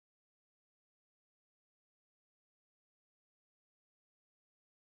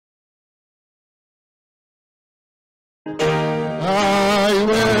I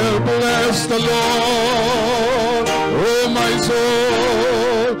will bless the Lord, oh my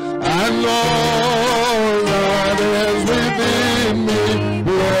soul, and all that is within me,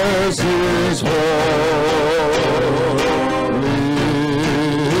 bless his holy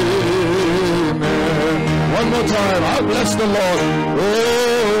name. One more time, I'll bless the Lord.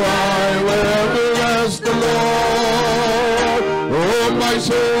 Oh, I will bless the Lord, oh my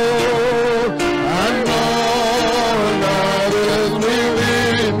soul, and all that is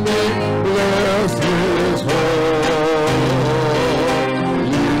within me, bless his holy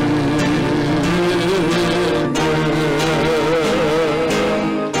name.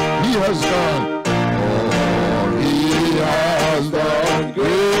 He has done, oh, he has done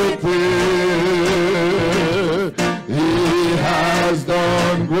great things. He has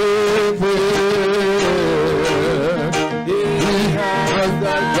done great things. He has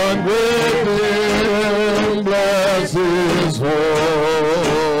done great things. Bless his holy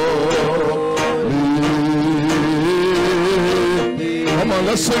name. Come on,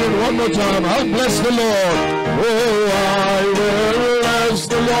 let's sing it one more time. I'll bless the Lord. Oh, I will bless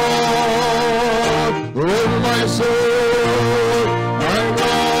the Lord, oh my soul, and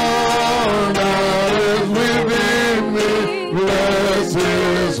all that is within me, bless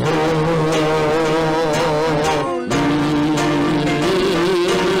his holy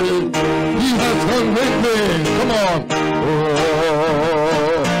name. He has done great things. Come on.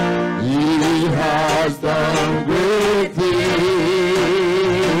 Oh, he has done great things.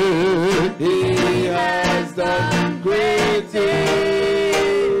 He has done great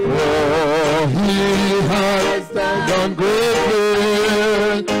things. Oh, he has done great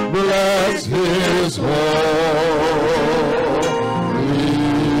things. Bless his holy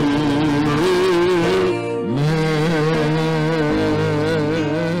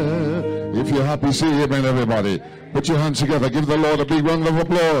name. If you're happy, say amen, everybody. Put your hands together. Give the Lord a big round of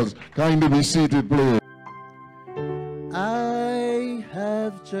applause. Kindly be seated, please. I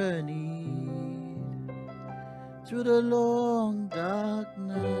have journeyed through the long dark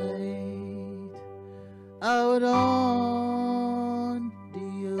night, out on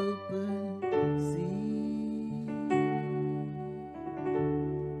the open sea,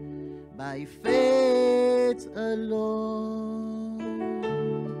 by faith alone,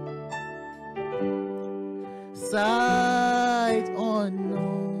 sight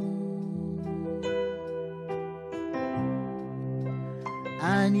unknown,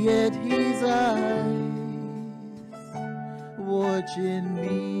 and yet his eyes watching me.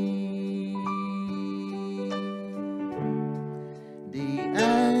 The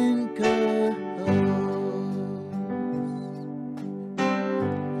anchor holds,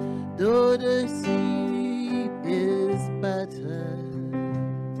 though the sea is battered.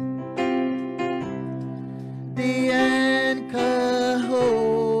 The anchor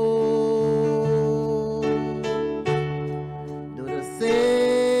holds, though the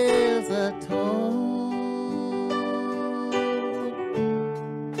sails are torn.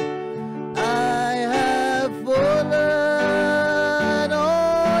 I have fallen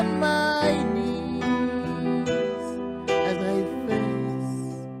on my knees as I face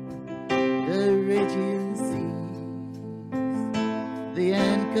the raging seas. The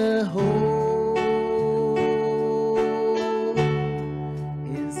anchor holds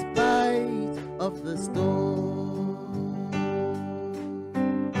in spite of the storm.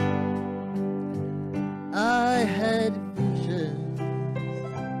 I had visions,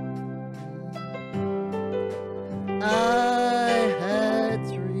 I had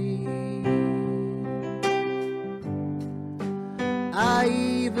dreams, I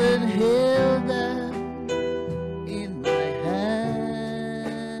even held them in my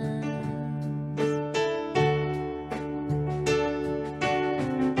hands,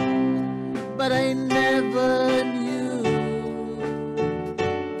 but I never knew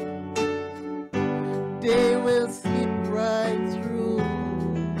they will slip right through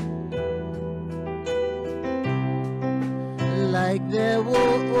like there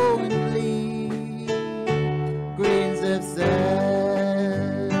were only grains of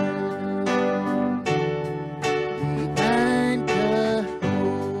sand.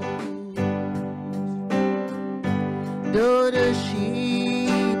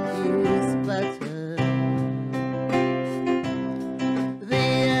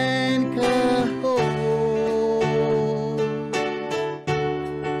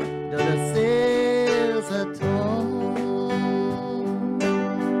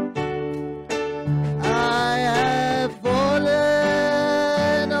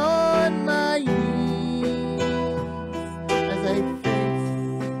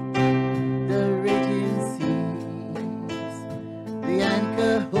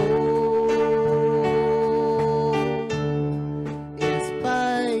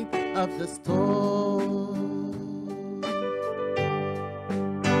 of the storm.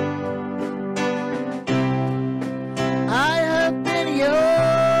 I have been young,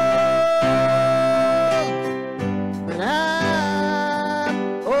 but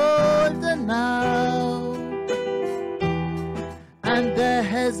I'm older now, and there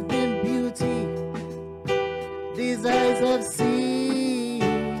has been beauty these eyes have seen.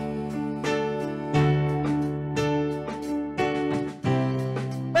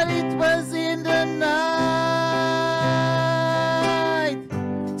 But it was in the night,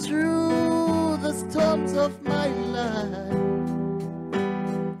 through the storms of my life.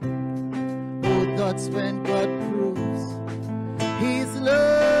 Oh, that's when God proves His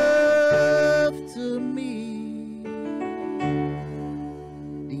love to me.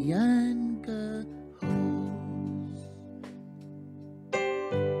 The anchor holds,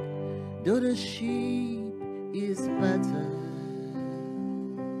 though the sheep is battered.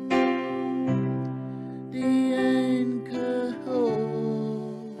 The anchor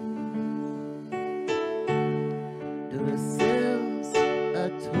holds, though the sails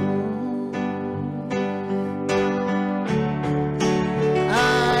are torn.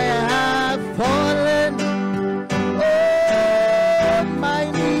 I have fallen on my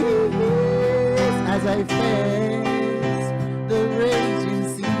knees as I face the raging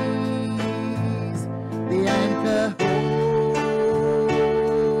seas. The anchor holds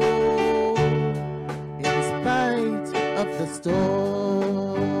in spite of the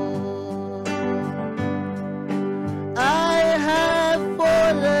storm. I have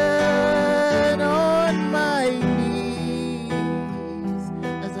fallen on my knees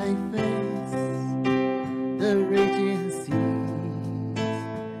as I face the raging seas.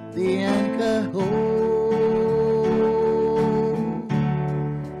 The anchor holds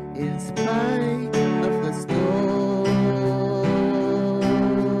in spite of the storm.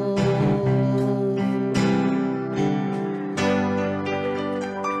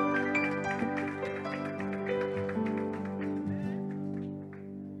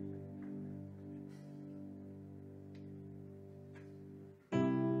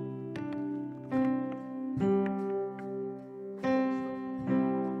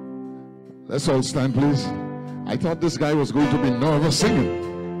 Let's all stand, please. I thought this guy was going to be nervous singing.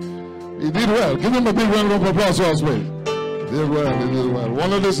 He did well. Give him a big round of applause, please. He did well, he did well.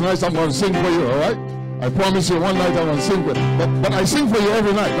 One of these nights I'm going to sing for you, all right? I promise you one night I'm going to sing for you. But I sing for you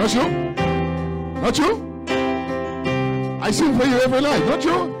every night, not you? Not you? I sing for you every night, not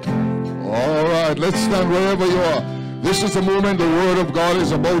you? All right, let's stand wherever you are. This is the moment the word of God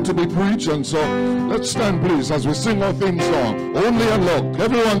is about to be preached, and so let's stand, please, as we sing our theme song. Only a look.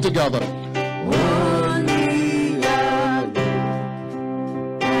 Everyone together. Only a look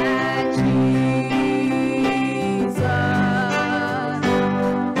at Jesus.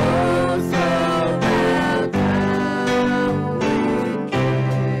 Oh, so well down with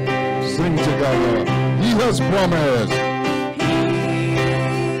care. Sing together. He has promised.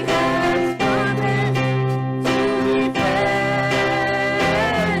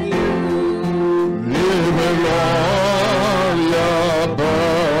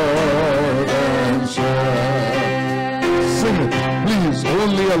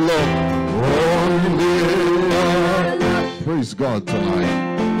 Only a look, only a look. Praise God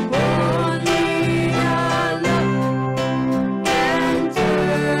tonight. Only a look can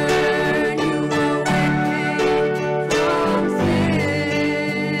turn you away from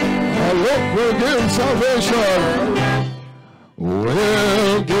sin. A look will give salvation.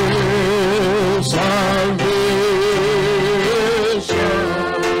 Will give salvation.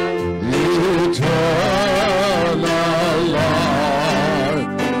 Eternal life.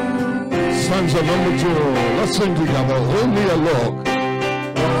 Sons of number 2, let's sing together. Only a look.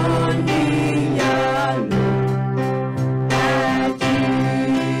 Only a look at Jesus.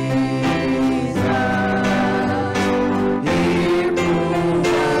 He proved a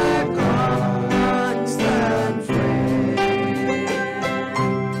constant friend.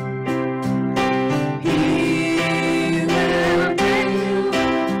 He will bring you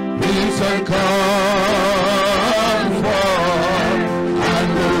Peace and comfort, and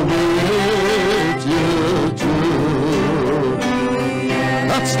will with you too.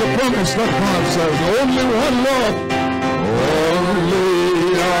 That's the promise that God says. Only one love. Only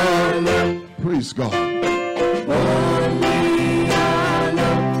one. Praise God. only a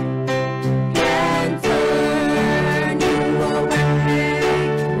look can turn you away.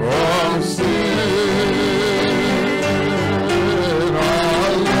 From sin,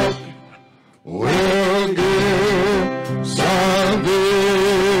 our look will give salvation,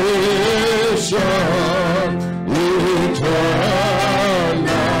 eternal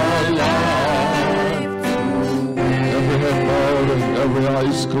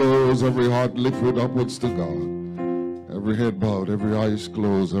every heart lifted upwards to God. Every head bowed, every eyes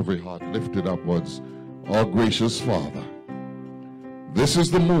closed, every heart lifted upwards. Our gracious Father, this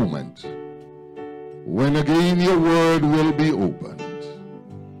is the moment when again your word will be opened.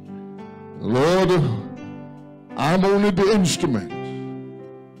 Lord, I'm only the instrument.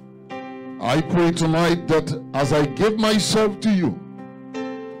 I pray tonight that as I give myself to you,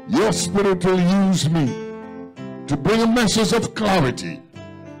 your Spirit will use me to bring a message of clarity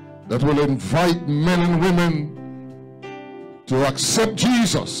that will invite men and women to accept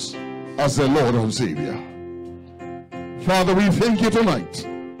Jesus as their Lord and Savior. Father, we thank you tonight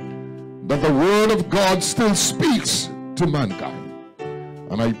that the Word of God still speaks to mankind.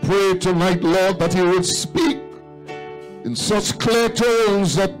 And I pray tonight, Lord, that you will speak in such clear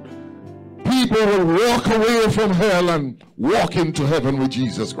tones that people will walk away from hell and walk into heaven with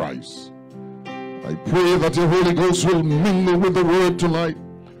Jesus Christ. I pray that the Holy Ghost will mingle with the Word tonight,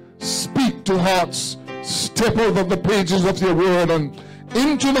 speak to hearts, step out of the pages of your Word and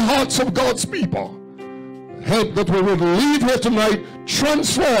into the hearts of God's people. Help that we will leave here tonight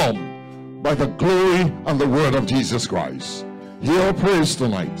transformed by the glory and the Word of Jesus Christ. Hear our praise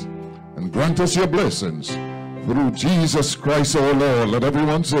tonight and grant us your blessings through Jesus Christ our Lord. Let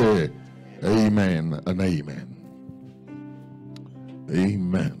everyone say amen and amen.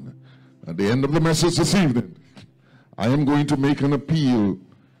 Amen. At the end of the message this evening, I am going to make an appeal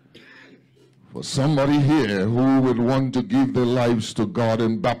for somebody here who would want to give their lives to God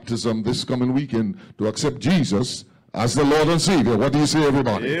in baptism this coming weekend to accept Jesus as the Lord and Savior. What do you say,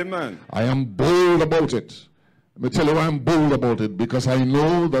 everybody? Amen. I am bold about it. Let me tell you why I'm bold about it, because I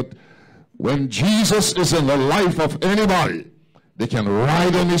know that when Jesus is in the life of anybody, they can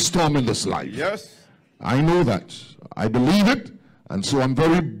ride any storm in this life. Yes. I know that. I believe it, and so I'm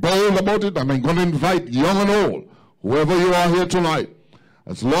very bold about it. I'm going to invite young and old, whoever you are here tonight,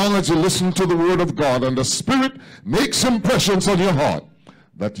 as long as you listen to the Word of God and the Spirit makes impressions on your heart,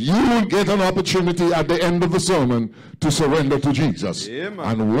 that you will get an opportunity at the end of the sermon to surrender to Jesus. Amen.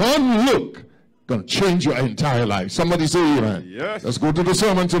 And one look can change your entire life. Somebody say amen. Yes. Let's go to the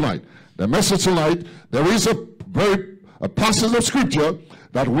sermon tonight. The message tonight, there is a passage of scripture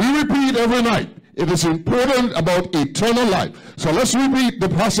that we repeat every night. It is important about eternal life. So let's repeat the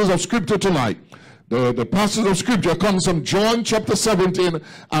passage of scripture tonight. The passage of scripture comes from John chapter 17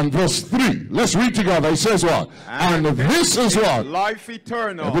 and verse 3. Let's read together. It says what? And this is what? Life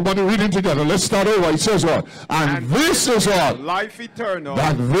eternal. Everybody reading together. Let's start over. It says what? And this is what? Life eternal.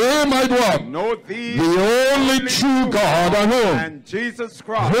 That they might what? Know thee, the only true God, and whom? And Jesus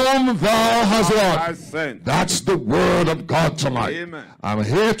Christ, whom thou hast what? has sent. That's the word of God tonight. Amen. I'm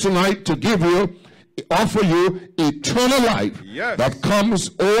here tonight to offer you eternal life. Yes. That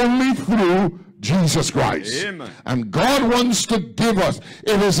comes only through Jesus Christ. Amen. And God wants to give us.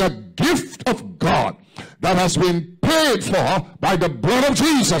 It is a gift of God that has been paid for by the blood of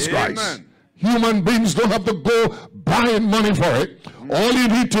Jesus Amen. Christ. Human beings don't have to go buying money for it. All you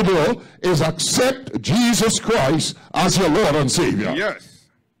need to do is accept Jesus Christ as your Lord and Savior. Yes.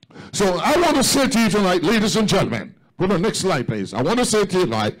 So I want to say to you tonight, ladies and gentlemen, go to the next slide, please. I want to say to you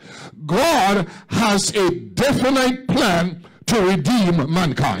tonight, God has a definite plan to redeem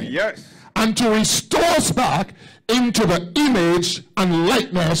mankind. Yes. And to restore us back into the image and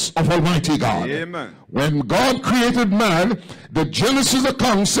likeness of Almighty God. Amen. When God created man, the Genesis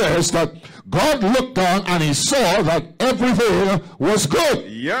account says that God looked down and he saw that everything was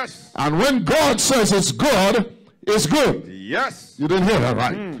good. Yes. And when God says it's good, it's good. Yes. You didn't hear that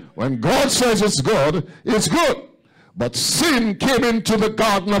right. When God says it's good, it's good. But sin came into the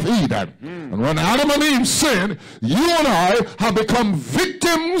Garden of Eden. And when Adam and Eve sinned, you and I have become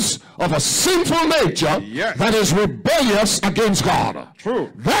victims of a sinful nature that is rebellious against God.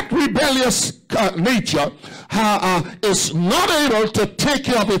 True. That rebellious nature is not able to take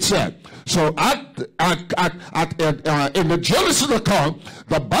care of itself. So in the Genesis account,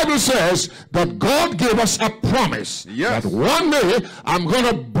 the Bible says that God gave us a promise that one day I'm going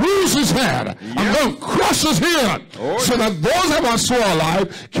to bruise his head, I'm going to crush his head, so that those of us who are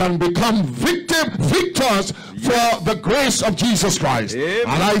alive can become victors for the grace of Jesus Christ. Amen.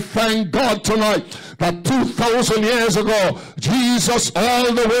 And I thank God tonight that 2,000 years ago, Jesus,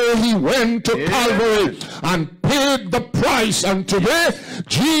 all the way he went to Calvary and paid the price. And today,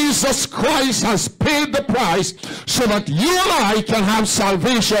 Jesus Christ has paid the price so that you and I can have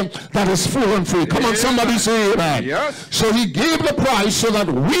salvation that is full and free. Come on, somebody say amen. Yes. So he gave the price so that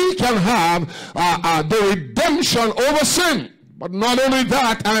we can have the redemption over sin. But not only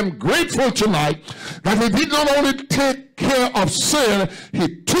that, I am grateful tonight that he did not only take care of sin,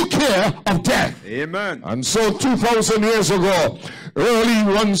 he took care of death. Amen. And so 2,000 years ago, early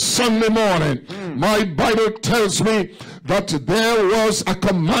one Sunday morning, my Bible tells me that there was a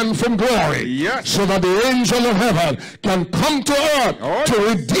command from glory, Yes. so that the angel of heaven can come to earth Oh, to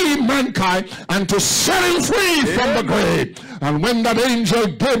yes. redeem mankind and to set him free from the grave. And when that angel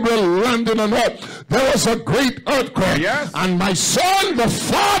Gabriel landed on earth, there was a great earthquake. Yes. And my son, the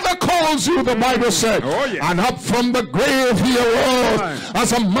Father calls you, the Bible said. Oh, yes. And up from the grave he arose Amen.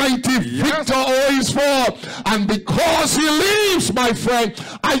 as a mighty Yes. victor always fall. And because he lives, my friend,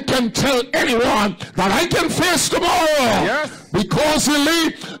 I can tell anyone that I can face tomorrow. Yes. Because he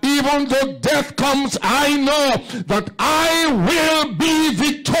lives, even though death comes, I know that I will be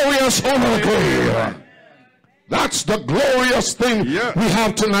victorious over the grave. That's the glorious thing Yeah. we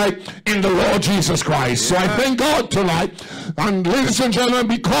have tonight in the Lord Jesus Christ. So I thank God tonight. And ladies and gentlemen,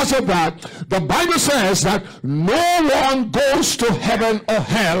 because of that, the Bible says that no one goes to heaven or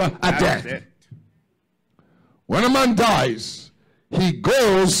hell at That's death. it. When a man dies, he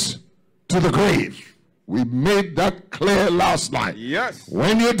goes to the grave. We made that clear last night. Yes.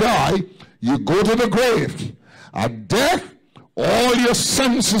 When you die, you go to the grave. At death, all your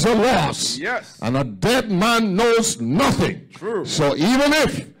senses are lost. Yes. And a dead man knows nothing. True. So even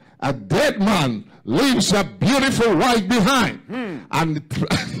if a dead man leaves a beautiful wife behind and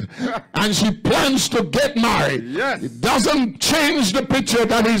and she plans to get married, Yes. it doesn't change the picture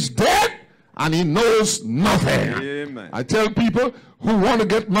that he's dead and he knows nothing. Amen. I tell people who want to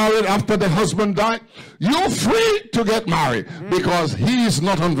get married after the husband died, you're free to get married because he's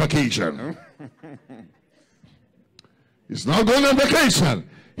not on vacation. He's not going on vacation.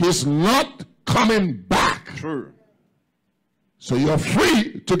 He's not coming back. True. So you're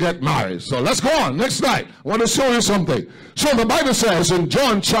free to get married. So let's go on. Next slide. I want to show you something. So the Bible says in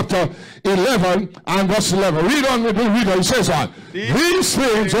John chapter 11 and verse 11. Read on with me. Read on. It says what? These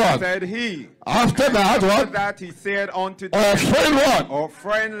things what? Said he. After that After what? that he said unto Our them, friend what? our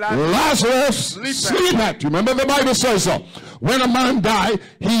friend Lazarus. Lazarus sleepeth. Remember the Bible says so. When a man dies,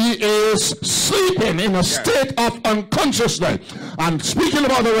 he is sleeping in a state of unconsciousness. And speaking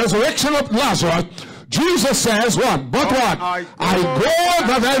about the resurrection of Lazarus, Jesus says what? But what? I go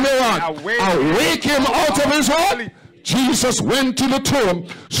that I may what? Awake him out of his what? Jesus went to the tomb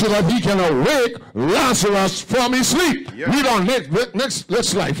so that he can awake Lazarus from his sleep. Yes. Read on, next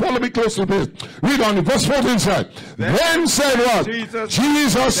slide. Follow me closely, please. Read on, verse 14 said. Then said what?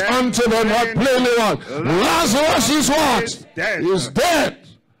 Jesus unto them what? Plainly what? Lazarus is what? dead. Is dead.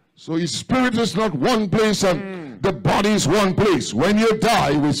 So his spirit is not one place and the body is one place. When you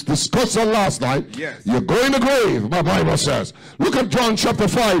die, we discussed that last night, Yes. you go in the grave, my Bible says. Look at John chapter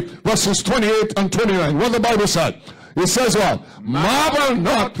 5, verses 28 and 29. What the Bible said. It says what? Marvel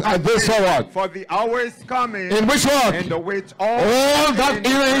not at this hour. For the hour is coming, In which what? in the which All that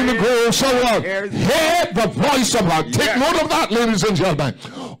in the grave shall what? Hear the voice of God. Take Yes. note of that, ladies and gentlemen.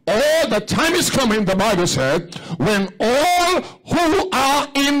 All the time is coming, the Bible said, when all who are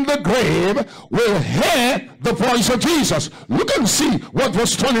in the grave will hear the voice of Jesus. Look and see what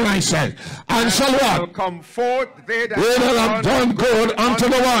verse 29 says. And shall shall what? come forth they that They that have done good unto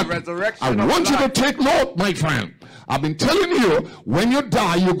the what? resurrection I of want you to life. take note, my friend. I've been telling you, when you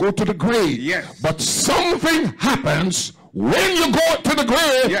die, you go to the grave. Yes. But something happens when you go to the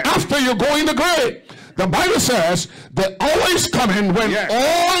grave, Yes. after you go in the grave. The Bible says the hour is coming when Yes.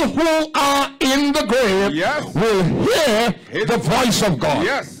 all who are in the grave Yes. will hear the voice of God.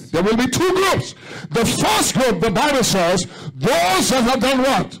 Yes. There will be two groups. The first group, the Bible says, those that have done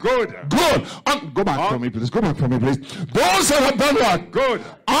what? Good. Good. Go back for me, please. Go back for me, please. Those that have done what? Good.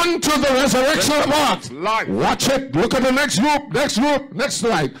 Unto the resurrection of what? Life. Watch it. Look at the next group. Next group. Next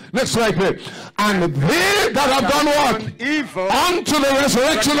slide. Next slide, please. And they that have done what? Evil. Unto the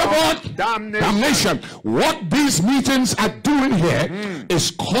resurrection of what? Damnation. What these meetings are doing here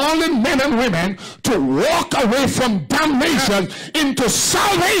is calling men and women to walk away from damnation into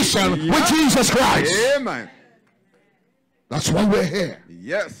salvation with Jesus Christ. Amen. That's why we're here.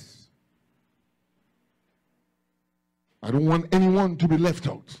 Yes. I don't want anyone to be left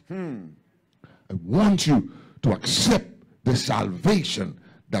out. I want you to accept the salvation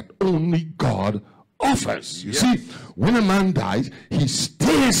that only God offers. You see, when a man dies, he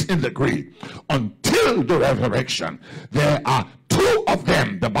stays in the grave until the resurrection. There are two of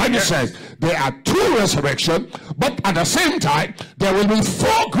them. The Bible says there are two resurrections, but at the same time, there will be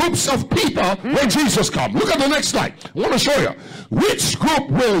four groups of people when Jesus comes. Look at the next slide. I want to show you. Which group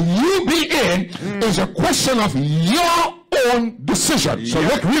will you be in is a question of your own decision. So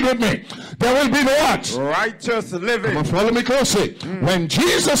look, read with me. there will be the what? Righteous living. Come on, follow me closely. When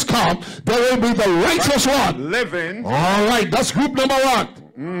Jesus comes, there will be the righteous what? Living. All right, that's group number one.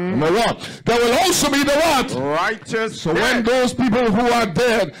 Number one. There will also be the what? Righteous. So when those people who are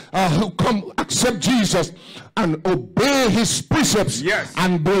dead, who come accept Jesus and obey his precepts, yes,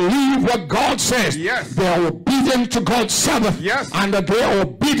 and believe what God says, yes, they are obedient to God's Sabbath, yes, and they are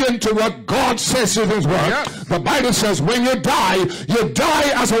obedient to what God says in his word. Yes. The Bible says when you die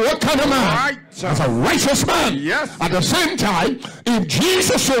as a what kind of man? Righteous. As a righteous man. Yes. At the same time, if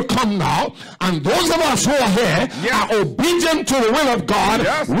Jesus will come now, and those of us who are here, yes, are obedient to the will of God,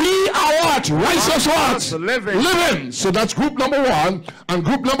 yes, we are what? Righteous what? Living. So that's group number one. And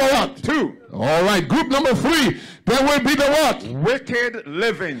group number what? Two. All right. Group number three. There will be the what? Wicked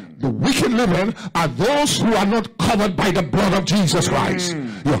living. The wicked living are those who are not covered by the blood of Jesus Christ.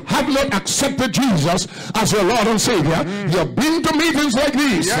 You have not accepted Jesus as your Lord and Savior. You have been to meetings like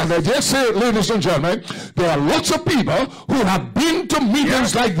these. Yes. And I just say, ladies and gentlemen, there are lots of people who have been to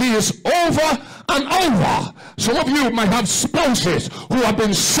meetings like these over and over. Some of you might have spouses who have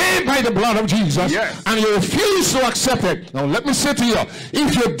been saved by the blood of Jesus, yes, and you refuse to accept it. Now let me say to you,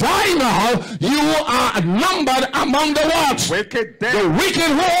 if you die now, you are numbered among the what? Wicked dead. The wicked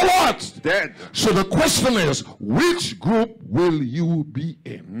who are what? Dead. So the question is, which group will you be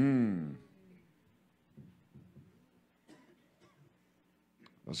in?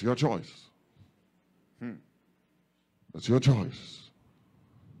 That's your choice. That's your choice.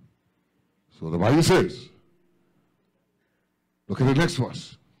 So the Bible says, look at the next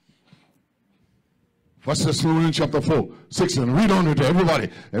verse. 1 Thessalonians chapter 4, 6, and read on it, everybody.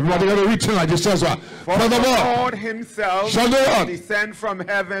 Everybody got to read tonight. It says what? For the Lord himself shall do what? Descend from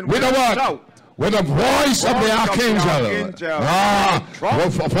heaven With a what? shout. With the voice of the archangel.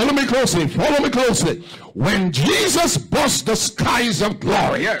 Follow me closely. Follow me closely. When Jesus burst the skies of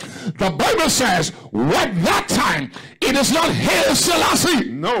glory, yes, the Bible says, at that time, it is not Hail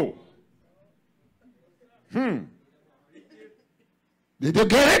Selassie. No. Did you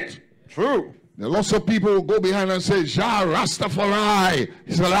get it? True. There are lots of people who go behind and say, Jah Rastafari,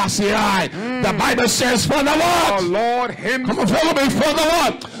 Selassie. The Bible says, for the what? The Lord himself. Come on, follow me. For the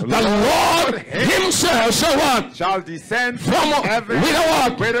what? The Lord himself shall what? Shall descend from heaven with a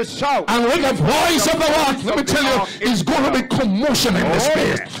what? With a shout. And with the voice of the what? Let me tell you, it's going to be commotion in this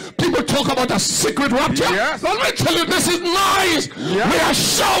place. Yeah. People talk about a secret rapture. Yes. Let me tell you, this is nice. Yes. We are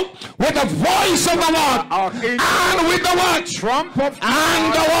shout with the voice of the what? And with the what? Trump of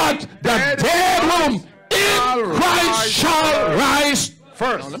and the what? The dead room in Christ shall rise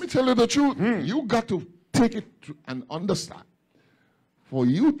first. Now, let me tell you the truth. You got to take it and understand. For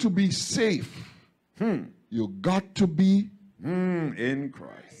you to be safe, you got to be in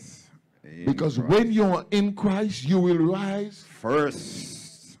Christ. Because when you're in Christ, you will rise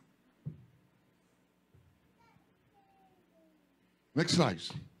first. Next slide.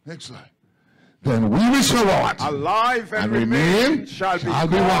 Next slide. Then we shall what? Alive and remain shall be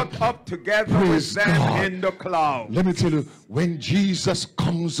caught up together with them in the cloud. Let me tell you, when Jesus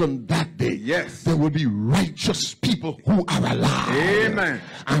comes on that day, yes, there will be righteous people who are alive. Amen.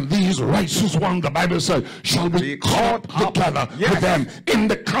 And these righteous ones, the Bible says, shall be caught together with them in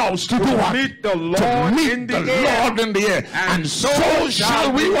the clouds to do what? Meet the Lord in the air. And so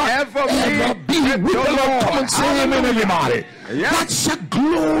shall we ever be with the Lord. Come and say amen, everybody. Yes. That's a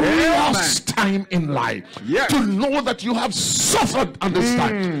glorious time in life. Yes. To know that you have suffered on this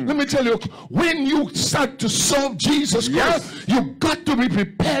time. Let me tell you, when you start to serve Jesus Christ, you got to be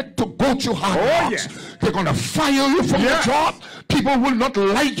prepared to go to hard knocks. They're going to fire you from the job. People will not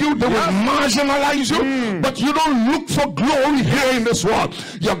like you. They will marginalize you. But you don't look for glory here in this world.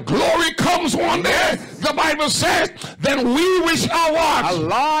 Your glory comes one day. The Bible says, then we which are what?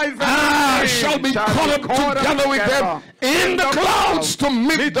 Alive and shall be caught up together with them in the clouds to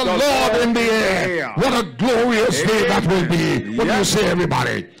meet the Lord in the air. What a glorious day that will be. What do you say,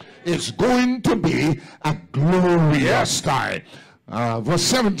 everybody? It's going to be a glorious time. Verse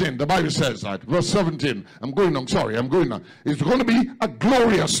 17, the Bible says that. Verse 17. I'm going on. It's going to be a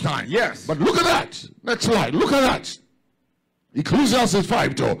glorious time. Yes. But look at that. Next slide. Look at that. Ecclesiastes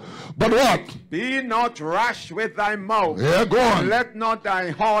 5:2. But what? Be not rash with thy mouth. Yeah, go on. Let not thy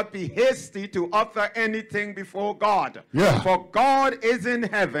heart be hasty to utter anything before God. Yeah. For God is in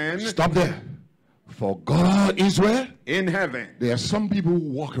heaven. Stop there. For God is where? In heaven. There are some people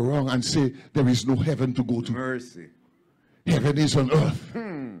who walk around and say there is no heaven to go to. Mercy. Heaven is on earth.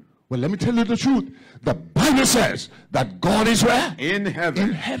 Well, let me tell you the truth. The Bible says that God is where? In heaven.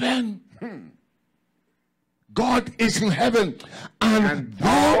 In heaven. God is in heaven and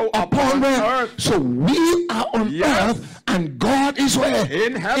thou upon earth. So we are on earth and God is where?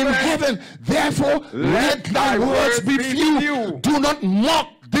 In heaven. In heaven. Therefore, let thy words be few. Do not mock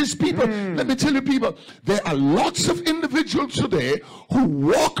these people. Let me tell you, people, there are lots of individuals today who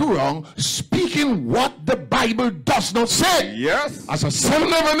walk around speaking what the Bible does not say. Yes. As a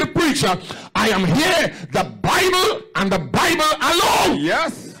 7-11 preacher, I am here, the Bible and the Bible alone.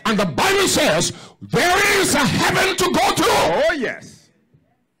 Yes. And the Bible says there is a heaven to go to. Oh, yes.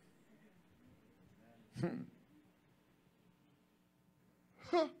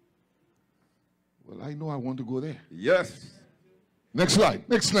 Well, I know I want to go there. Yes. Next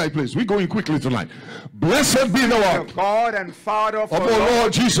slide, please. We're going quickly tonight. Blessed be the The God and Father of our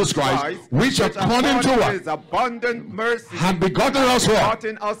Lord Jesus Christ, which according to what? His abundant mercy Had begotten us what?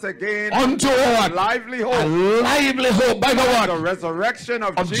 begotten us again Unto what? lively A hope, lively hope by the the what? resurrection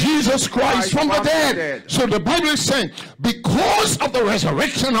of Jesus Christ from the dead. So the Bible is saying, because of the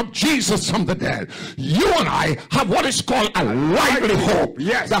resurrection of Jesus from the dead, you and I have what is called a lively hope.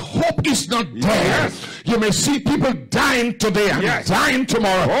 Yes. The hope is not dead. Yes. You may see people dying today and Yes. dying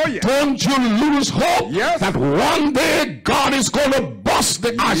tomorrow. Oh, yes. Don't you lose hope Yes. that one day God is going to bust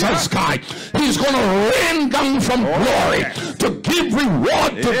the eyes of the sky. He's going to rain down from glory yes. to give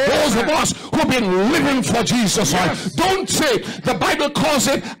reward to those of us who've been living for Jesus. Yes. Don't say, the Bible calls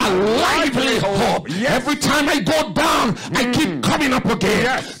it a lively hope. Yes. Every time I go down, I keep coming up again.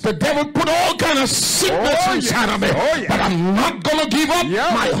 Yes. The devil put all kind of sickness Oh, inside yes. of me. Oh, yes. But I'm not going to give up.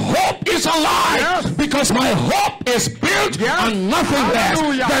 Yes. My hope is alive Yes. because my hope is built Yes. on nothing less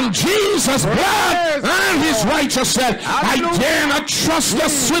Hallelujah. than Jesus' blood Praise and his righteousness. I Hallelujah. dare not trust the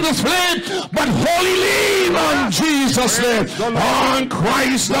sweetest flame, but wholly lean on Jesus' name. Praise the Lord. On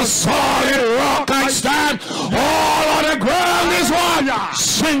Christ the solid rock I stand. All on the ground is what?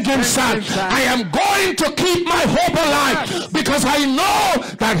 Sinking sand. I am going to keep my hope alive because I know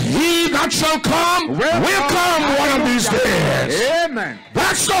that he that shall come will come one of these days. Amen.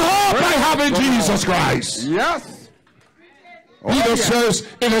 That's the hope I have in Jesus Christ. Yes. Oh, Peter yes. says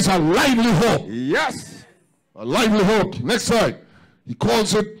it is a lively hope. Yes. A lively hope. Next slide. He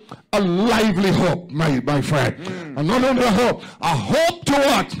calls it a lively hope, my friend. And not only a hope to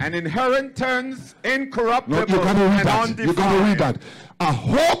what? An inheritance incorruptible No, you got to read and that. undefiled. You got to read that. A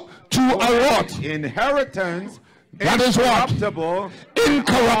hope to a what? Inheritance That is what? incorruptible,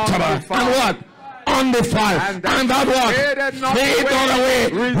 Incorruptible. And what? Undefiled. And that what? Fade not away.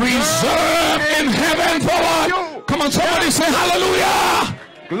 Reserved in heaven for what? Come on, somebody say hallelujah.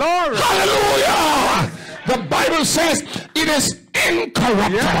 Glory. Hallelujah. The Bible says it is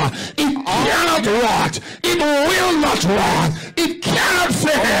incorruptible. Yes. It cannot rot. It will not rot. It cannot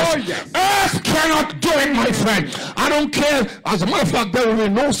finish. yes. Earth cannot do it, my friend. I don't care. As a matter of fact, there will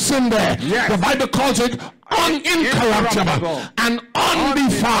be no sin there. Yes. The Bible calls it incorruptible and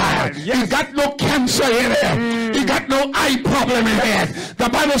undefiled. Yes. It got no cancer in it. It got no eye problem in it. The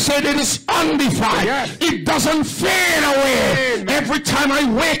Bible said it is undefiled. Yes. It doesn't fade away. Amen. Every time I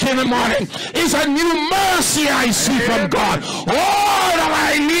wake in the morning, it's a new mercy I see from God. All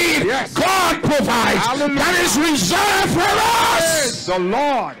that I need, Yes. God provides. Hallelujah. That is reserved for us. Praise the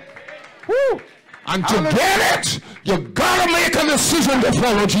Lord. Woo. And to Hallelujah. get it, you gotta make a decision to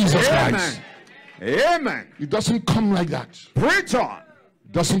follow Jesus Christ. Amen. Amen. It doesn't come like that. Preach on.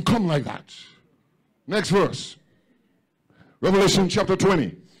 It doesn't come like that. Next verse. Revelation chapter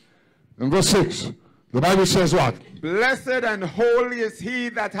 20 and verse 6. The Bible says what? Blessed and holy is he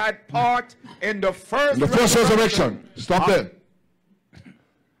that had part in the first resurrection. Stop there.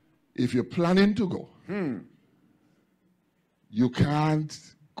 If you're planning to go, you can't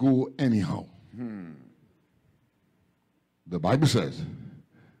go anyhow. The Bible says,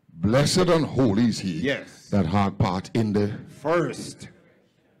 blessed and holy is he Yes. that had part in the First.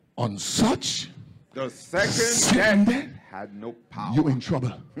 on such The second Second death death. had no power. you in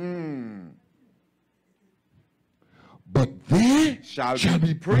trouble. But they shall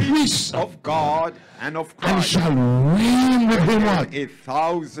be priests of God and of and Christ shall reign with him what?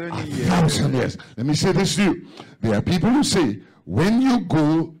 1,000 A years. 1,000 years. Let me say this to you. There are people who say, when you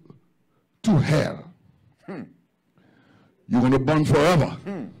go to hell, you're going to burn forever.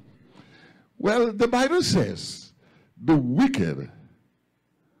 Well, the Bible says the wicked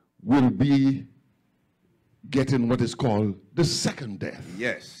will be getting what is called the second death.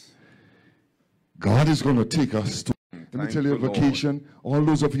 Yes. God is going to take us to, let me Thank tell you, a the Lord. vacation. All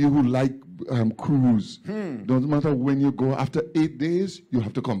those of you who like cruise, doesn't matter when you go, after 8 days, you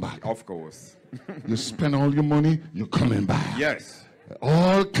have to come back. Of course. You spend all your money, you're coming back. Yes.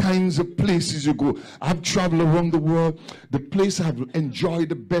 All kinds of places you go. I've traveled around the world. The place I've enjoyed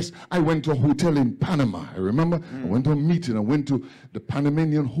the best, I went to a hotel in Panama. I remember I went to a meeting. I went to the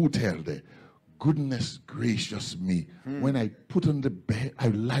Panamanian hotel there. goodness gracious me. When I put on the bed, I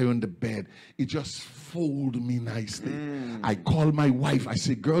lie on the bed, it just folds me nicely. I call my wife, I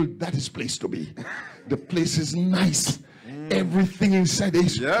say, girl, that is place to be. The place is nice. Everything inside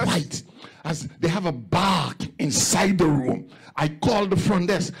is white. As they have a bar inside the room. I call the front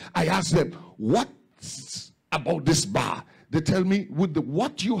desk. I ask them, what's about this bar? They tell me, with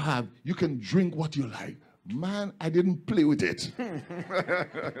what you have, you can drink what you like. Man, I didn't play with it.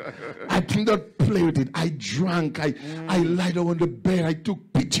 I did not play with it. I drank. I lied on the bed. I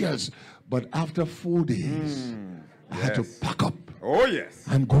took pictures. But after 4 days, I had to pack up. Oh, yes.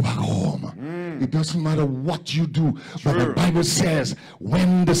 And go back home. It doesn't matter what you do. But the Bible says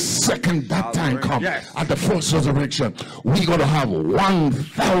when the second that time comes, at the first resurrection, we're going to have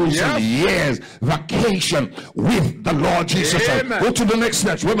 1,000 years vacation with the Lord Jesus. Go to the next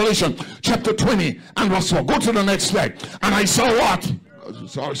slide. Revelation chapter 20 and verse 4. Go to the next slide. And I saw what?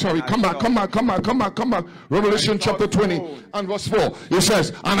 Sorry, come back. Revelation chapter 20 and verse 4. It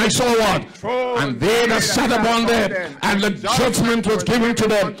says, and I saw what? And they that sat upon them, and the judgment was given to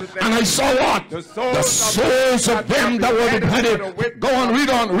them. And I saw what? The souls of them that were beheaded. Go on, read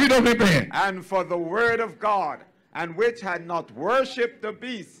on with me. And for the word of God, and which had not worshipped the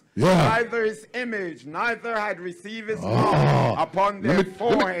beast, neither his image, neither had received his mark upon their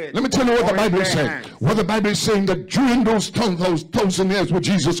forehead. Let me tell you what the Bible is saying. What the Bible is saying, that during those 1,000 years with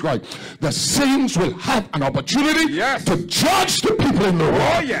Jesus Christ, the saints will have an opportunity to judge the people in the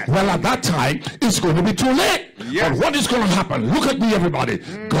world. Well, at that time, it's going to be too late. But what is going to happen? Look at me, everybody.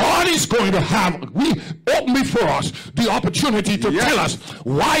 God is going to have, open before us the opportunity to tell us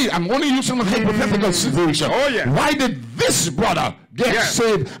why. I'm only using a hypothetical situation. Why did this brother get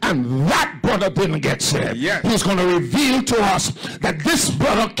saved and that brother didn't get saved? He's going to reveal to us that this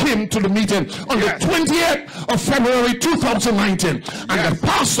brother came to the meeting on the 20th of February 2019, and the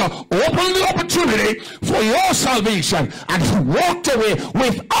pastor opened the opportunity for your salvation, and he walked away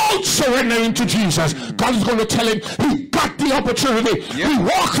without surrendering to Jesus. God is going to tell him he got the opportunity. He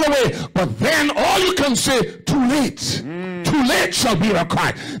walked away, but then all you can say, too late. Too late shall be a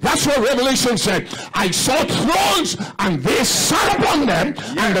cry. That's what Revelation said. I saw thrones, and they sat upon them,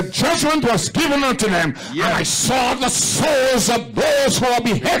 and the judgment was given unto them. And I saw the souls of those who are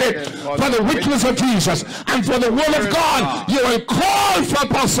beheaded for the witness of Jesus and for the word of God. You will call for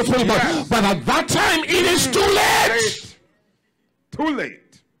Apostle Philbert, but at that time it is too late. Too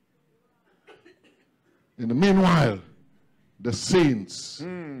late. In the meanwhile, the saints,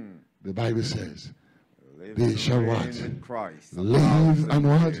 the Bible says, they shall what? Live and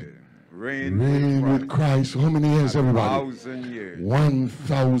what? Reign with Christ. How many years, everybody? 1,000 years.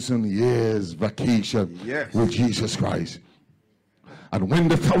 1,000 years vacation with Jesus Christ. And when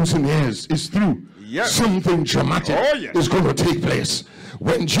the 1,000 years is through, something dramatic is going to take place.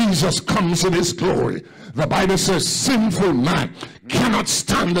 When Jesus comes in his glory, the Bible says sinful man cannot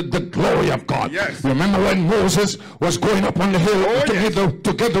stand the glory of God. Remember when Moses was going up on the hill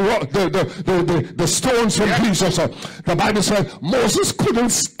to get the stones from Jesus? The Bible says Moses couldn't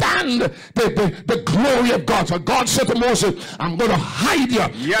stand the glory of God. So God said to Moses, I'm going to hide you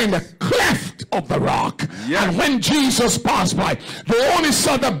in the cleft of the rock. And when Jesus passed by, they only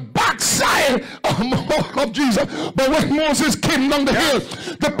saw the backside of Jesus. But when Moses came down the hill,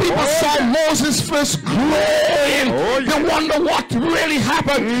 the people saw Moses' face glowing. They wonder what really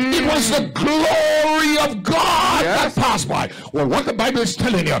happened. It was the glory of God that passed by. Well, what the Bible is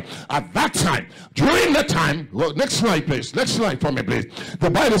telling you, at that time, during the time, well, next slide please, next slide for me please. The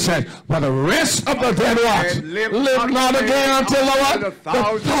Bible says, for the rest of the dead what? Live not again until the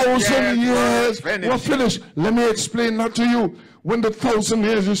 1,000 years were finished. Let me explain that to you. When the 1,000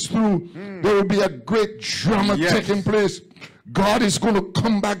 years is through, there will be a great drama taking place. God is going to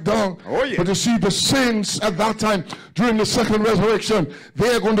come back down. But you see, the saints at that time, during the second resurrection,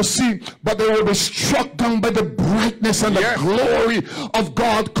 they are going to see, but they will be struck down by the brightness and the glory of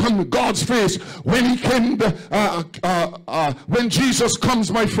God, God's face. When he came, when Jesus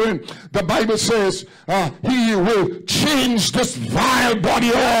comes, my friend, the Bible says he will change this vile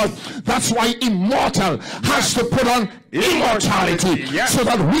body of. That's why immortal has to put on immortality, so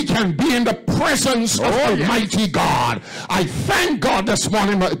that we can be in the presence of Almighty God. I thank God this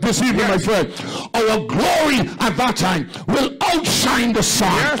evening, my friend. Our glory at that time will outshine the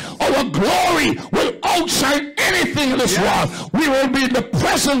sun. Our glory will outshine anything in this world. We will be in the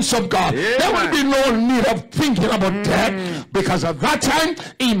presence of God. There will be no need of thinking about death, because at that time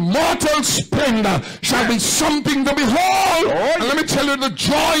immortal splendor shall be something to behold. And let me tell you, the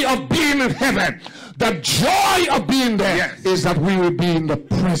joy of being in heaven, the joy of being there is that we will be in the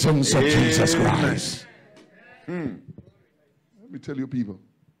presence of Jesus Christ. Let me tell you, people,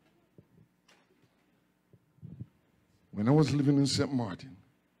 When I was living in St. Martin,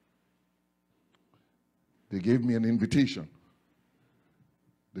 they gave me an invitation.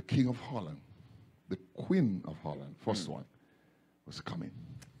 The King of Holland, the Queen of Holland, first one, was coming.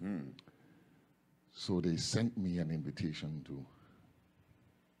 So they sent me an invitation to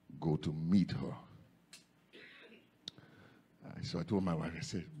go to meet her. So I told my wife, I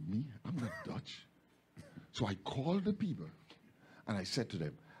said, me? I'm not Dutch. So I called the people and I said to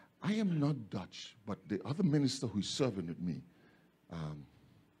them, I am not Dutch, but the other minister who's serving with me,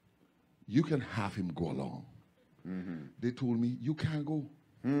 you can have him go along. They told me, you can't go.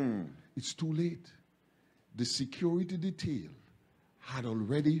 It's too late. The security detail had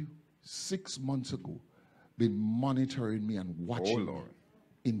already 6 months ago been monitoring me and watching me,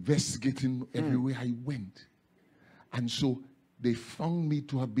 investigating everywhere I went. And so they found me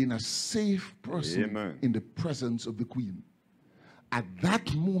to have been a safe person in the presence of the Queen. At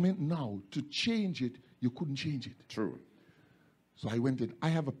that moment now, to change it, you couldn't change it. True. So I went in. I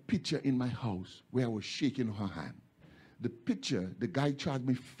have a picture in my house where I was shaking her hand. The picture, the guy charged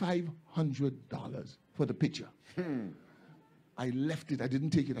me $500 for the picture. I left it. I didn't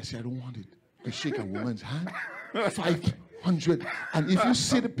take it. I said, I don't want it. I shake a woman's hand. 500. And if you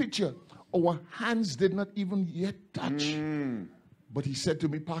see the picture, our hands did not even yet touch. But he said to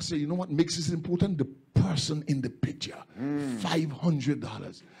me, Pastor, you know what makes this important? The person in the picture.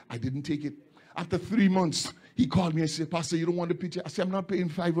 $500. I didn't take it. After 3 months, he called me and said, Pastor, you don't want the picture? I said, I'm not paying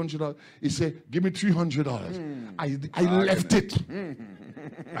 $500. He said, give me $300. I left it.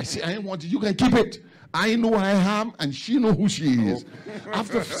 I said, I didn't want it. You can keep it. I know I am, and she know who she is.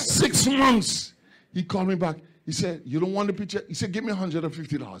 After 6 months, he called me back. He said, you don't want the picture? He said, give me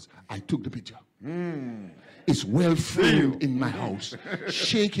 $150. I took the picture. It's well framed in my house.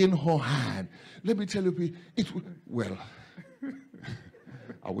 Shaking her hand. Let me tell you, well,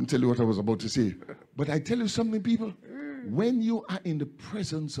 I won't tell you what I was about to say. But I tell you something, people. When you are in the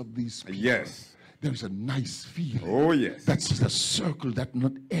presence of these people, there's a nice feeling. Oh, yes. That's the circle that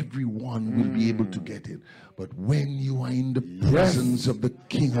not everyone will be able to get in. But when you are in the presence of the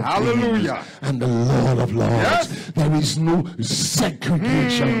King of Kings and the Lord of Lords, there is no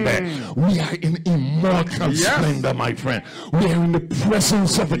segregation there. We are in immortal splendor, my friend. We are in the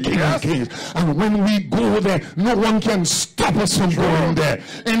presence of the King of Kings. And when we go there, no one can stop us from going there.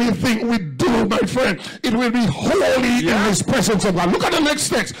 Anything we do, my friend, it will be holy in His presence of God. Look at the next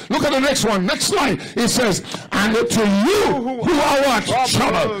text. Look at the next one. Next slide. It says, and to you who are what?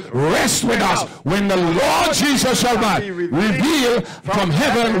 Troubled, rest with us when the Lord Jesus shall be revealed from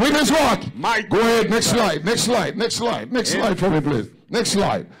heaven with His what? Go ahead, next slide, next slide, next slide, next slide for me, please. Next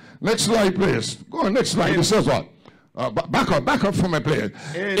slide, please. Go on, next slide. It says what? Back up for me, please.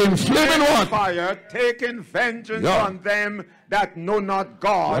 In flaming what? Fire, taking vengeance on them that know not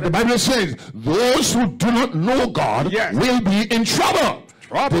God. The Bible says, those who do not know God will be in trouble.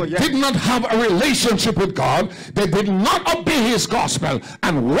 They did not have a relationship with God. They did not obey His gospel.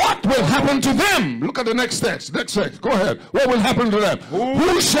 And what will happen to them? Look at the next text. Next text. Go ahead. What will happen to them?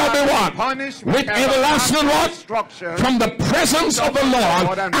 Who shall be what? Punished with everlasting what? From the presence of the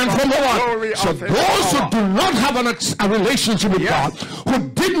Lord and from the what? So those who do not have a relationship with God, who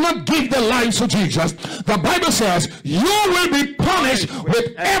did not give their lives to Jesus, the Bible says, you will be punished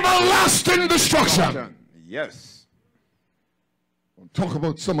with everlasting destruction. Yes. Talk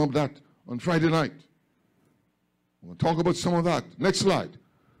about some of that on Friday night. We'll talk about some of that. Next slide.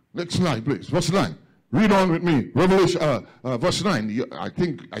 Next slide, please. Verse 9. Read on with me. Revelation, verse 9. I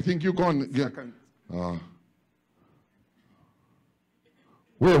think you're going. Where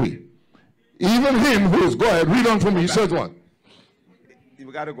are we? Even him who is, go ahead, read on for me. He says what?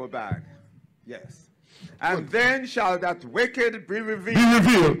 We got to go back. Yes. And then shall that wicked be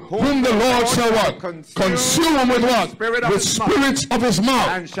revealed. Whom the Lord shall what? Consume with what? With spirits of His mouth.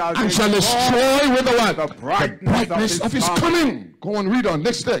 And shall destroy with the what? The brightness of His coming. Go on, read on.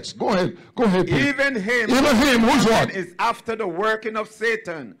 Next text. Go ahead. Go ahead. Please. Even him who's what? Is after the working of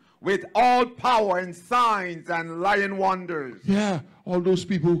Satan, with all power and signs and lying wonders. Yeah, all those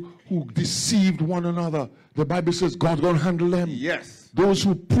people who deceived one another. The Bible says God's going to handle them. Yes. Those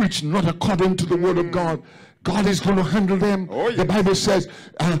who preach not according to the word of God, God is going to handle them. The Bible says,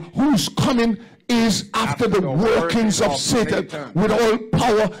 whose coming is after the workings of Satan with all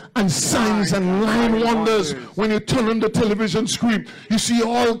power and signs and lying wonders. When you turn on the television screen, you see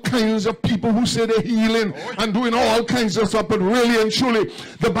all kinds of people who say they're healing and doing all kinds of stuff, but really and truly,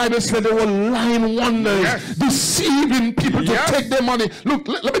 the Bible said they were lying wonders, deceiving people to take their money. Look,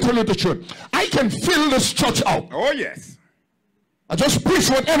 let me tell you the truth. I can fill this church out. Oh, yes. I just preach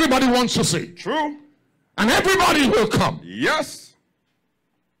what everybody wants to see. True. And everybody will come. Yes.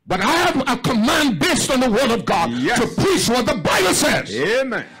 But I have a command based on the word of God to preach what the Bible says.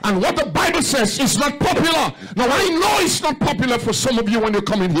 Amen. And what the Bible says is not popular. Now I know it's not popular for some of you when you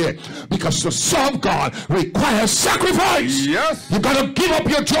come in here, because to serve God requires sacrifice. Yes. You got to give up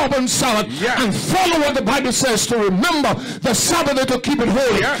your job and salad and follow what the Bible says, to remember the Sabbath day to keep it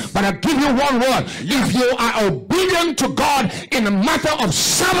holy. But I give you one word. If you are obedient to God in the matter of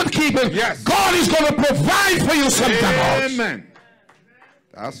Sabbath keeping, God is going to provide for you sometimes. Amen.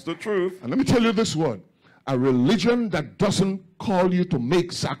 That's the truth. And let me tell you this one. A religion that doesn't call you to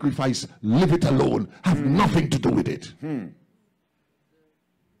make sacrifice, leave it alone, have nothing to do with it.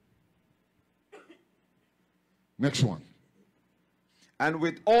 Next one. And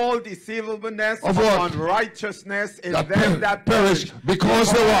with all deceivableness of unrighteousness in them that perish,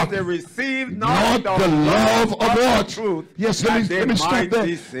 because they receive not the love of what? truth. Yes, let me stop there.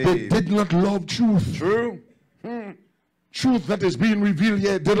 They did not love truth. True. Truth that is being revealed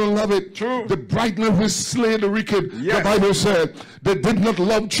here, they don't love it. True. The brightness will slay the wicked. The Bible said they did not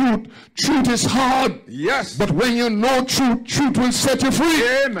love truth. Truth is hard. Yes. But when you know truth, truth will set you free.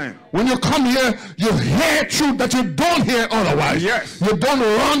 Amen. When you come here, you hear truth that you don't hear otherwise. Yes. You don't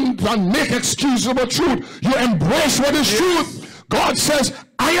run and make excuses about truth. You embrace what is truth. God says,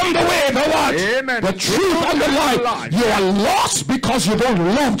 I am the way, the what? Amen. The truth and the life. You are lost because you don't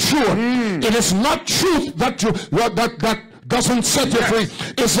love truth. It is not truth that doesn't set you free.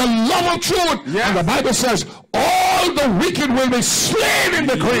 It's the love of truth. And the Bible says, all the wicked will be slain in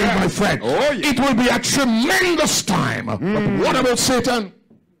the grave, my friend. It will be a tremendous time. But what about Satan?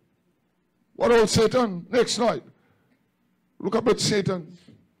 What about Satan? Next slide. Look up at Satan.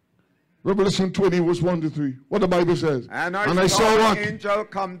 Revelation 20 verse 1 to 3. What the Bible says. And I saw what? an angel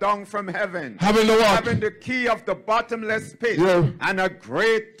come down from heaven. Having the what? Having the key of the bottomless pit. And a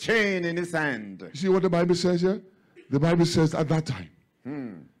great chain in his hand. You see what the Bible says here? The Bible says at that time,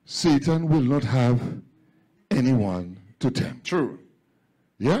 Satan will not have anyone to tempt. True.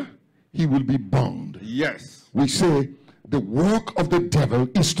 Yeah? He will be bound. Yes. We say the work of the devil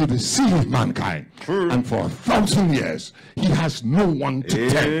is to deceive mankind. True. And for 1,000 years, he has no one to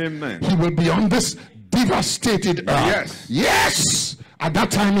tempt. He will be on this devastated earth. Yes. At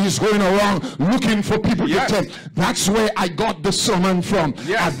that time, he's going around looking for people to tempt. That's where I got the sermon from.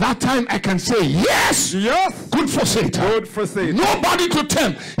 At that time, I can say, yes, good for Satan. Good for Satan. Nobody to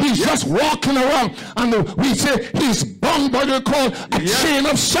tempt. He's just walking around. And we say he's bound by the call a chain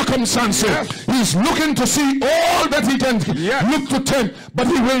of circumstances. He's looking to see all that he can look to tempt. But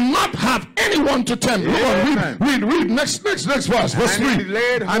he will not have anyone to tempt. Read next verse. Verse 3. And he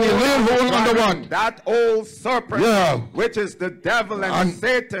laid hold on the one. That old serpent, which is the devil and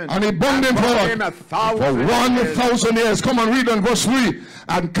Satan, and he bound him for 1,000 years. Come on, read on verse 3.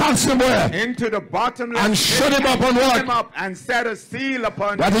 And cast him where? Into the bottomless and shut him up on what? Him up and set a seal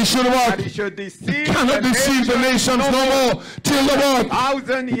upon that he should what? That he should deceive. He cannot deceive the nations no more till the what?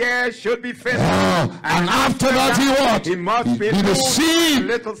 1,000 years should be finished. And after that he what? He must be deceived.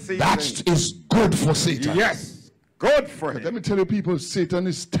 Little season. That is good for Satan. Yes, good for him. Let me tell you, people, Satan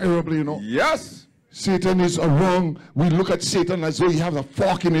is terrible, you know. Yes. Satan is wrong. We look at Satan as though he has a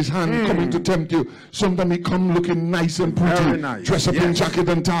fork in his hand coming to tempt you. Sometimes he come looking nice and pretty, dress up in jacket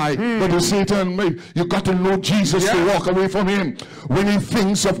and tie. But with Satan, you got to know Jesus to walk away from him. When he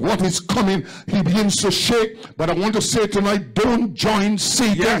thinks of what is coming, he begins to shake. But I want to say tonight, don't join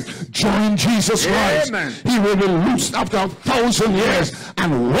Satan. Join Jesus Christ. He will be loosed after 1,000 years.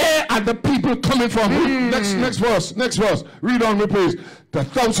 And where are the people coming from? Next verse. Read on me, please. The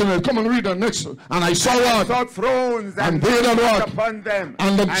 1,000 years. Come on, read the next. And I saw what? I saw thrones and they that what? Upon them.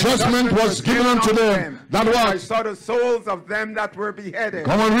 And the judgment was given unto them. That what? I saw the souls of them that were beheaded.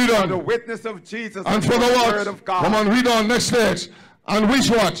 Come on, read on. For the witness of Jesus and for the what? Word of God. Come on, read on. Next stage. And which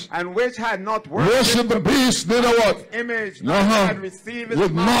what? And which had not worshipped the beast, neither what? Image, had received his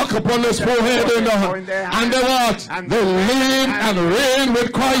with mark upon his forehead in the hand. And they what? And they live and reign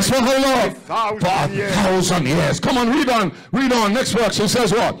with Christ for how long? For 1,000 years. Come on, read on. Read on. Next verse. It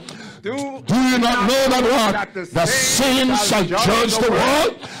says what? Do you not know that what? The saints shall judge the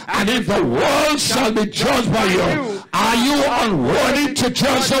world, and if the world shall be judged by you, are you unworthy to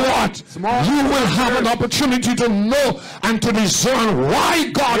judge the what? You will have an opportunity to know and to discern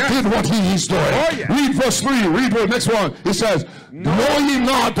why God did what he is doing. Read verse 3. Read the next one. It says, know ye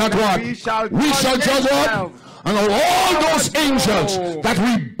not that what? We shall judge what? and all those angels that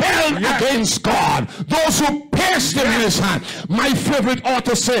rebelled against God, those who pierced him in his hand. My favorite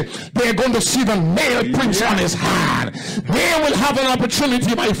author said they're going to see the nail prints on his hand. They will have an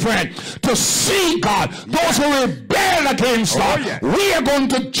opportunity, my friend, to see God. Those who rebel against God, we are going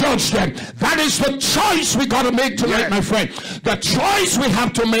to judge them. That is the choice we got to make tonight, my friend. The choice we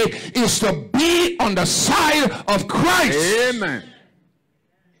have to make is to be on the side of Christ. Amen.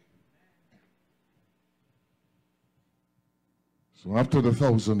 So after the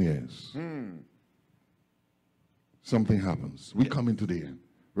 1,000 years, something happens. We come into the end.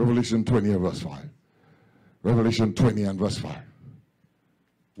 Revelation 20 and verse 5. Revelation 20 and verse 5.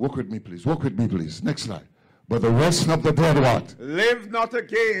 Walk with me, please. Walk with me, please. Next slide. But the rest of the dead what? Live not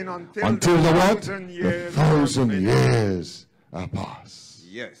again until the what? 1,000 years. The 1,000 years are past.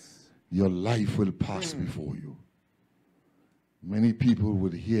 Yes. Your life will pass before you. Many people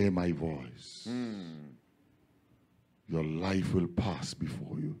would hear my voice. Your life will pass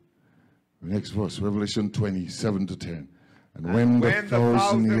before you. The next verse, Revelation 27 to 10. And when the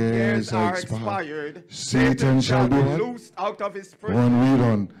 1,000 years are expired, Satan shall be loosed out of his prison. Go and read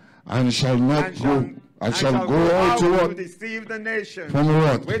on. And shall not go. And shall go out to what? To deceive the nations, from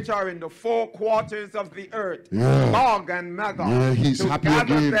what? Which are in the four quarters of the earth, Yeah. Gog and Magog. Yeah, he's to happy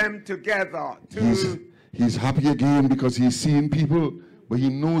gather again. them together. He's happy again because he's seeing people, but he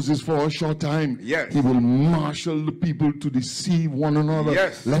knows it's for a short time. Yes. He will marshal the people to deceive one another.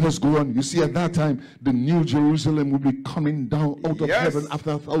 Yes. Let us go on. You see, at that time, the new Jerusalem will be coming down out of heaven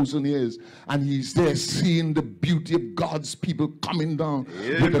after 1,000 years. And he's there seeing the beauty of God's people coming down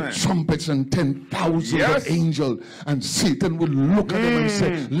with the trumpets and 10,000 of angels. And Satan will look at them and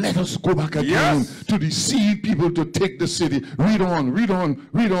say, let us go back again to deceive people to take the city. Read on, read on,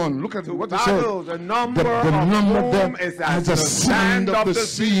 read on. Look at what it says. The number of them is as the sand of the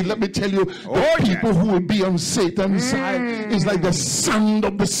sea. Let me tell you, the people who will be on Satan's side is like the sand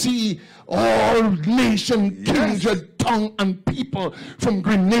of the sea. All nation, kindred, tongue, and people from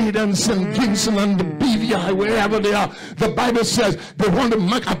Grenada and St. Vincent and the BVI, wherever they are. The Bible says they want to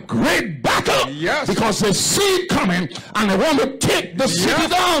make a great battle because they see it coming and they want to take the city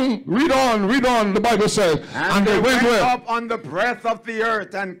down. Read on, the Bible says. And they went up on the breadth of the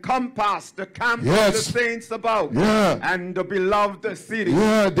earth and compassed the camp of the saints about and the beloved city.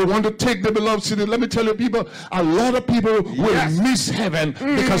 Yeah, they want to take the beloved city. Let me tell you, people, a lot of people will miss heaven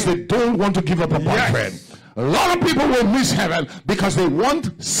because they don't want to give up a boyfriend. A lot of people will miss heaven because they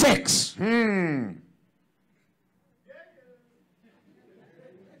want sex.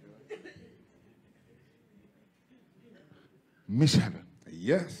 Miss heaven.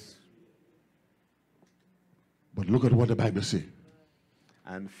 Yes. But look at what the Bible says.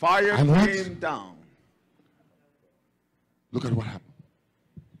 And fire came down. Look at what happened.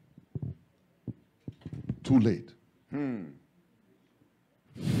 Too late.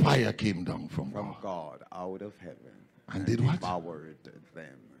 Fire came down from God out of heaven and did what? Devoured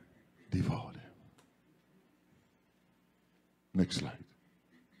them. Devoured them. Next slide.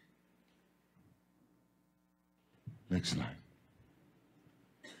 Next slide.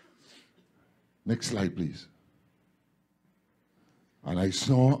 Next slide, please. And I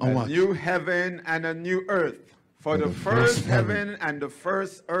saw a new heaven and a new earth. For the first heaven and the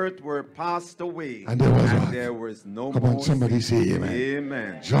first earth were passed away, and there was no Come more on, somebody say amen.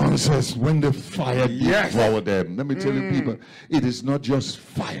 Amen. John says, when the fire devoured them. Let me tell you, people, it is not just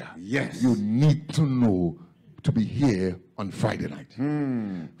fire. Yes. You need to know to be here on Friday night.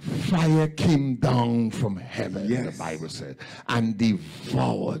 Fire came down from heaven, the Bible said, and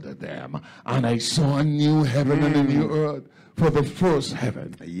devoured them. And I saw a new heaven and a new earth. For the first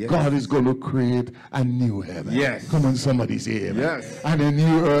heaven, God is going to create a new heaven. Come on, somebody say amen. And a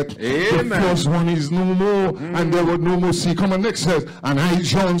new earth. The first one is no more, and there was no more sea. Come on, next says, and I,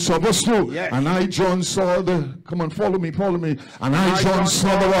 John, saw verse 2. And I, John, saw the, come on, follow me. And I, John,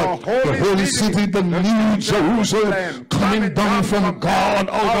 saw the what? The holy city, the new Jerusalem, coming down from God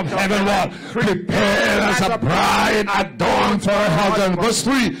out of heaven, what? Prepared as a bride adorned for her husband.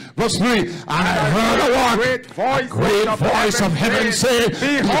 Verse 3. And I heard a what? A great voice of heaven say,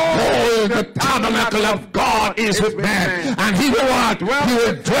 behold, the tabernacle of God is with men, and he will what? He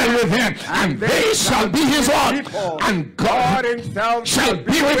will dwell with them, and they shall be his what? And God himself shall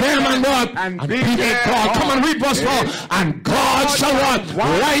be with them, and what? And be their God. Come on, read verse 4. And God shall what?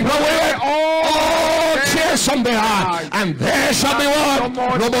 Wipe away all tears from their eyes, and there shall be what?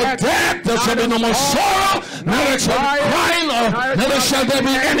 No more death, there shall be no more sorrow, neither shall be crying, neither shall there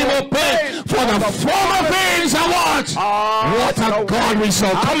be any more pain, for the former things are what? What a God we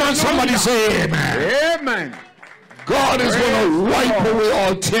serve. Come on, somebody say amen. Amen. God is going to wipe away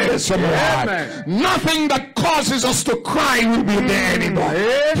all tears from our heart. Amen. Nothing that causes us to cry will be there anymore.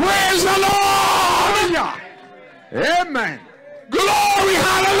 Praise the Lord. Hallelujah. Amen. Glory,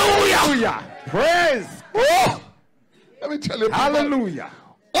 hallelujah. Hallelujah. Praise. Oh, let me tell you. people, Hallelujah.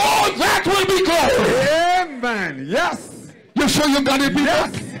 Oh, that will be glory. Amen. Yes. You sure you got it, people?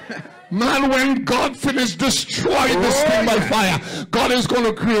 Yes. Man, when God finished destroying this thing by fire, God is going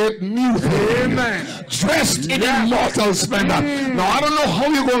to create new things. Amen. Dressed in immortal splendor. Now, I don't know how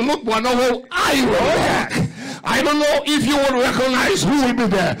you're going to look, but I know how I will look. I don't know if you will recognize who will be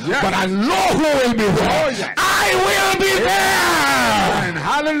there, but I know who will be there. I will be there. Amen.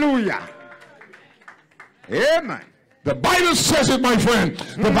 Hallelujah. Amen. The Bible says it, my friend.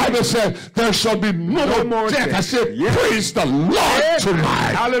 The Bible says there shall be no more death. I said, praise the Lord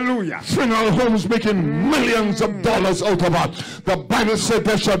tonight. Hallelujah. Funeral homes making millions of dollars out of it. The Bible said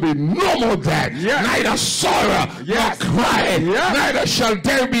there shall be no more death. Neither sorrow nor cry. Neither shall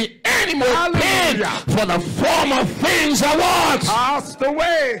there be any more pain. For the former things are what? Passed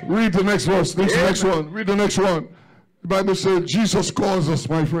away. Read the next verse. This next one. Read the next one. The Bible says Jesus calls us,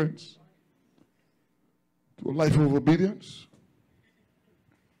 my friends, to a life of obedience,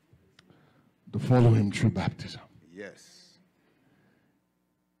 to follow him through baptism. Yes.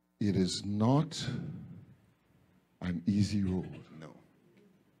 It is not an easy road. No.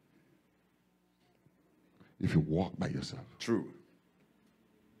 If you walk by yourself. True.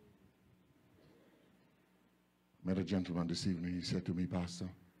 I met a gentleman this evening. He said to me, Pastor,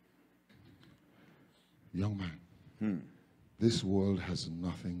 young man, this world has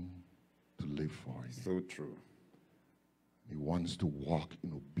nothing to live for. So true. He wants to walk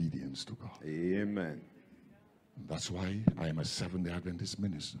in obedience to God. Amen. And that's why I am a Seventh-day Adventist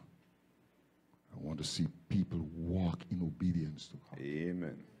minister. I want to see people walk in obedience to God.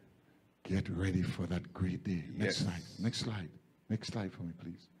 Amen. Get ready for that great day. Next slide. Next slide. Next slide for me,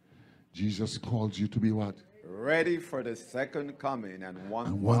 please. Jesus calls you to be what? Ready for the second coming and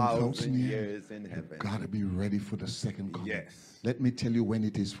 1,000 1,000 years in heaven. You've got to be ready for the second coming. Yes. Let me tell you when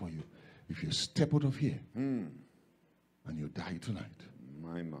it is for you. If you step out of here and you die tonight,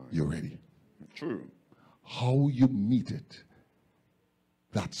 you're ready. True. How you meet it,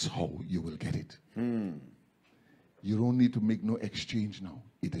 that's how you will get it. You don't need to make no exchange now.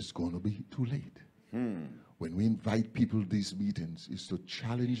 It is going to be too late. When we invite people to these meetings, it's to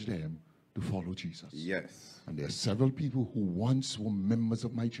challenge them to follow Jesus. Yes. And there are several people who once were members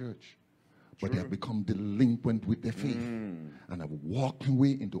of my church, but they have become delinquent with their faith and have walked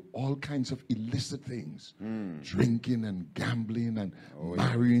away into all kinds of illicit things, drinking and gambling and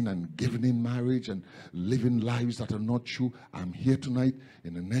marrying and giving in marriage and living lives that are not true. I'm here tonight.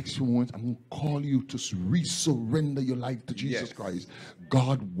 In the next few moments, I'm going to call you to resurrender your life to Jesus Christ.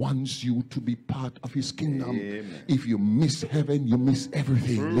 God wants you to be part of his kingdom. Amen. If you miss heaven, you miss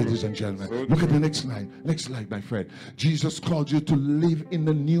everything, ladies and gentlemen. Look at the next slide. Next slide, my friend. Jesus called you to live in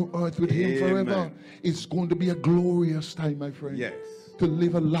the new earth with him forever. It's going to be a glorious time, my friend. Yes. To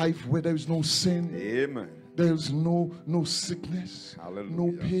live a life where there is no sin. Amen. There's no sickness. Hallelujah.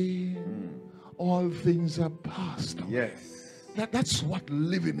 No pain. All things are past away. Yes. That's what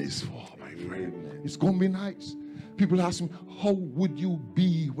living is for, my friend. It's going to be nice. People ask me, how would you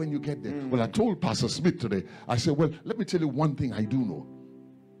be when you get there? Well, I told Pastor Smith today, I said, well, let me tell you one thing I do know.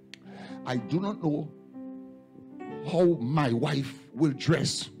 I do not know how my wife will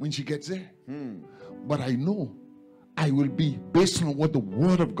dress when she gets there. But I know I will be, based on what the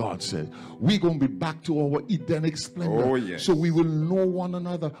Word of God says, we're going to be back to our Edenic splendor. Oh, yes. So we will know one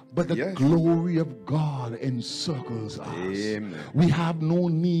another, but the glory of God encircles us. Amen. We have no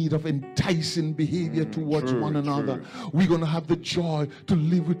need of enticing behavior towards one another. We're going to have the joy to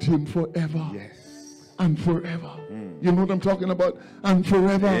live with him forever. Yes. And forever. You know what I'm talking about? And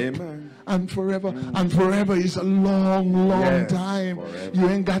forever. Amen. And forever. And forever is a long, long time. Forever. You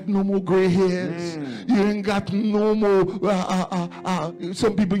ain't got no more gray hairs. You ain't got no more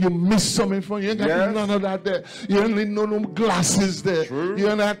some people you miss something from. You ain't got none of that there. You ain't need no glasses there. True. You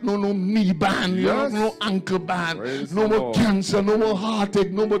ain't got no knee band. You ain't no ankle band. Praise no the more Lord. cancer. No more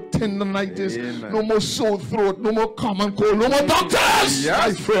heartache. No more tendonitis. Amen. No more sore throat. No more common cold. No more doctors.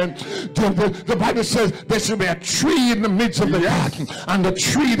 My friend. The Bible says there should be a tree in the midst of the garden. And the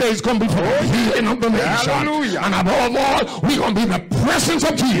tree there is going to be for the healing of the nation. Hallelujah. And above all, we're going to be in the presence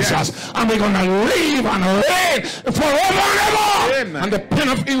of Jesus. And we're going to live and reign forever and ever. Amen. And the pen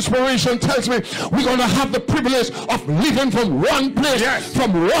of inspiration tells me we're going to have the privilege of living from one place,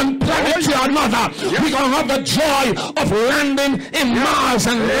 from one planet to another. We're going to have the joy of landing in Mars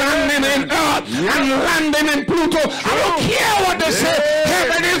and landing in Earth and landing in Pluto. I don't care what they say.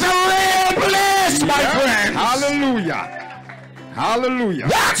 Heaven is a real place, my friends. Hallelujah. Hallelujah.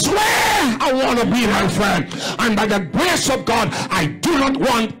 That's where I want to be, my friend. And by the grace of God, I do not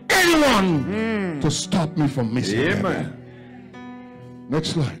want anyone to stop me from missing Amen. heaven.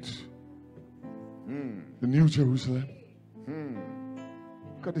 Next slide. The New Jerusalem.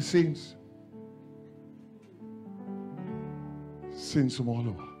 Look at the saints. Saints from all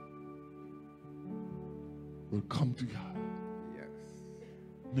over will come together. Yes.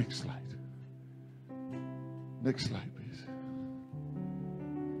 Next slide. Next slide, please.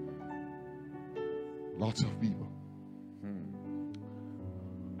 Lots of people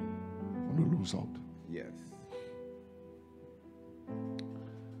want to lose out. Yes.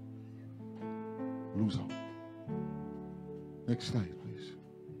 Lose out. Next slide, please.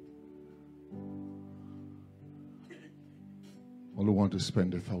 All who want to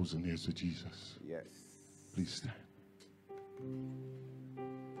spend 1,000 years with Jesus, Yes. please stand.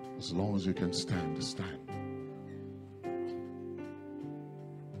 As long as you can stand, stand.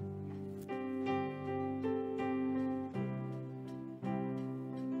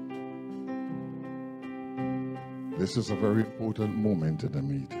 This is a very important moment in the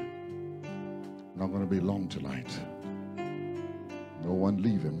meeting. Not going to be long tonight. No one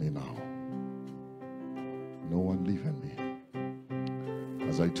leaving me now. No one leaving me.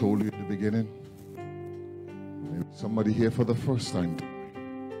 As I told you in the beginning, maybe somebody here for the first time.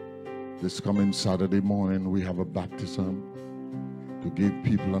 This coming Saturday morning, we have a baptism to give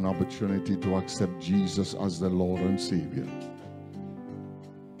people an opportunity to accept Jesus as their Lord and Savior.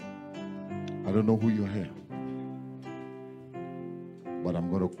 I don't know who you're here, but I'm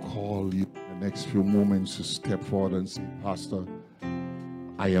going to call you in the next few moments to step forward and say, Pastor,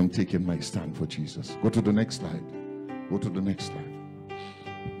 I am taking my stand for Jesus. Go to the next slide. Go to the next slide.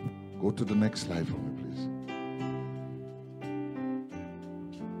 Go to the next slide for me, please.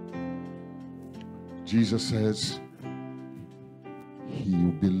 Jesus says, he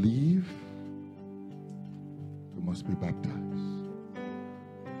who believes, you must be baptized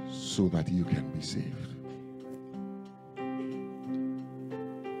so that you can be saved.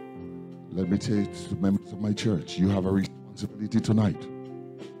 Let me say to the members of my church, you have a responsibility tonight.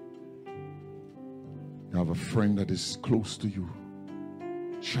 You have a friend that is close to you.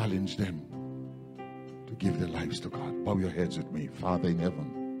 Challenge them to give their lives to God. Bow your heads with me. Father in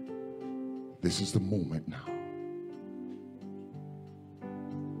heaven, this is the moment now.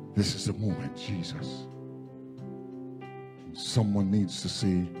 This is the moment, Jesus. Someone needs to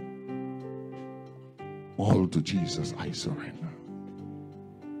say, all to Jesus I surrender.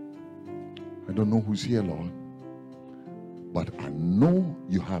 I don't know who's here, Lord, but I know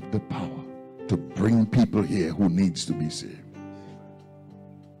you have the power to bring people here who needs to be saved.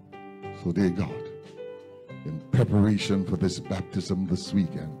 So dear God, in preparation for this baptism this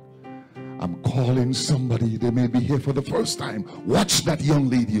weekend, I'm calling somebody, they may be here for the first time. Watch that young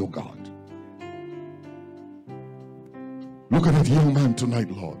lady, oh God. Look at that young man tonight,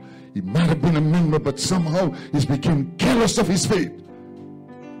 Lord. He might have been a member, but somehow he's become careless of his faith.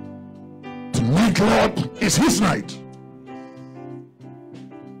 Tonight, Lord, is his night.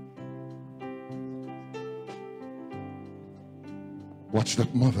 Watch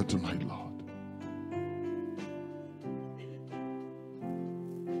that mother tonight, Lord.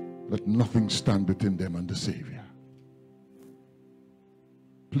 Let nothing stand between them and the Savior.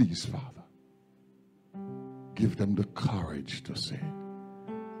 Please, Father, give them the courage to say,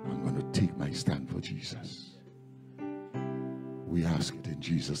 I'm going to take my stand for Jesus. We ask it in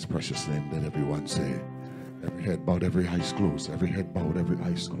Jesus' precious name. Let everyone say, every head bowed, every eyes closed. Every head bowed, every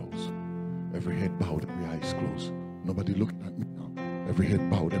eyes closed. Every head bowed, every eyes closed. Nobody looking at me now. Every head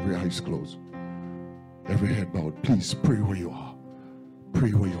bowed, every eyes closed. Every head bowed. Please pray where you are.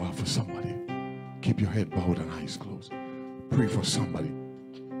 Pray where you are for somebody. Keep your head bowed and eyes closed. Pray for somebody.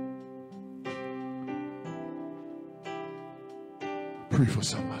 Pray for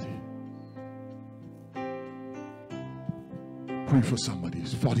somebody. Pray for somebody.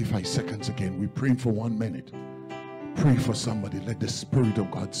 It's 45 seconds again. We're praying for 1 minute. Pray for somebody. Let the Spirit of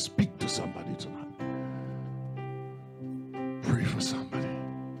God speak to somebody tonight. Pray for somebody.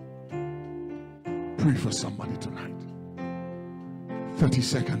 Pray for somebody tonight. 30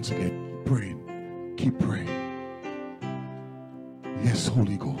 seconds again. Keep praying. Keep praying. Yes,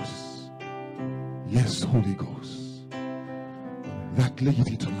 Holy Ghost. Yes, Holy Ghost. That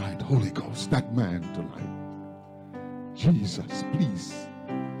lady tonight, Holy Ghost. That man tonight. Jesus, please.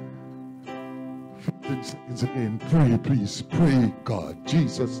 15 seconds again. Pray, please. Pray, God.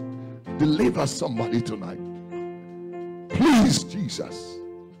 Jesus, deliver somebody tonight. Please, Jesus.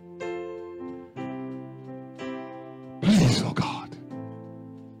 Please, oh God.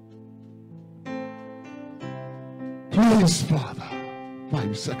 Please, Father.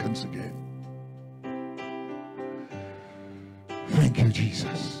 5 seconds again. Thank you,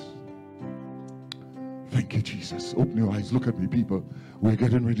 Jesus. Thank you, Jesus. Open your eyes. Look at me, people. We're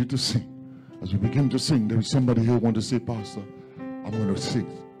getting ready to sing. As we begin to sing, there is somebody here who wants to say, Pastor, I'm going to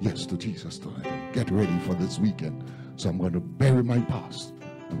sing yes to Jesus tonight. Get ready for this weekend. So I'm going to bury my past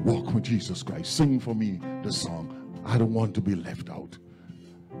and walk with Jesus Christ. Sing for me the song, I Don't Want to Be Left Out.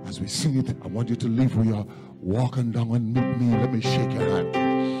 As we sing it, I want you to leave where you're walking down and meet me. Let me shake your hand.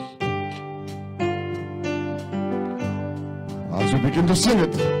 As we begin to sing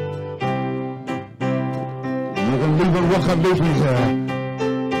it, you're going to leave and walk and leave me here.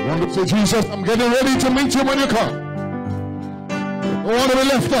 I want to say, Jesus, I'm getting ready to meet you when you come. I don't want to be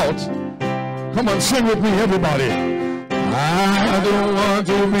left out. Come on, sing with me, everybody. I don't want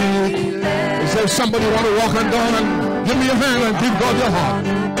to be. Is there somebody want to walk on down and give me your hand and give God your heart?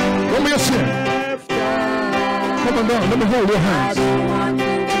 Don't be ashamed. Come on down, let me hold your hands.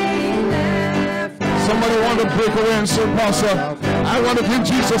 Somebody want to break away and say, Pastor, I want to give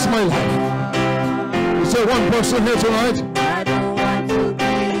Jesus my life. Is there one person here tonight?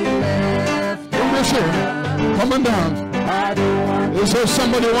 Don't be ashamed. Come on down. Is there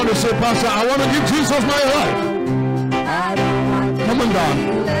somebody want to say, Pastor, I want to give Jesus my life? Come on down.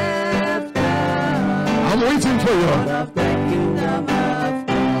 I'm waiting for you.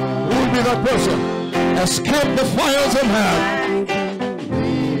 Who will be that person? Escape the fires of hell.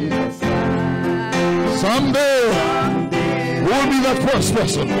 Someday, who will be that first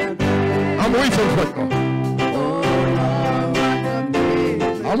person? I'm waiting for you.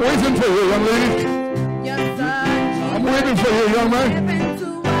 I'm waiting for you, young lady. I'm waiting for you, young man.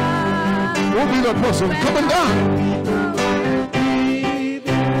 Who will be that person? Come on down.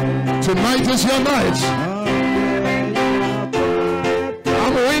 Tonight is your night.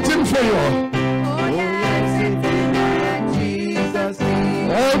 I'm waiting for you.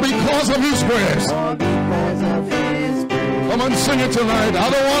 All because of His grace. Come on, sing it tonight. I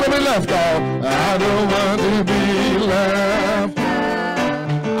don't want to be left out. I don't want to be left.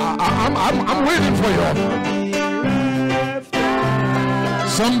 I'm waiting for you.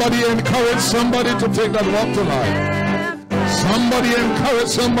 Somebody encourage somebody to take that walk tonight. Somebody encourage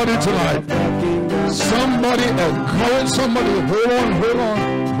somebody tonight. Somebody encourage somebody.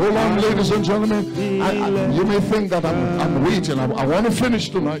 Hold on, ladies and gentlemen. You may think that I'm waiting. I want to finish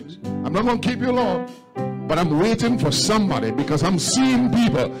tonight. I'm not going to keep you long. But I'm waiting for somebody because I'm seeing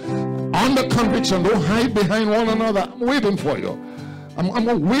people under conviction. Don't hide behind one another. I'm waiting for you. I'm going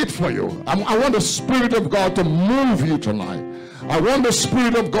to wait for you. I want the Spirit of God to move you tonight. I want the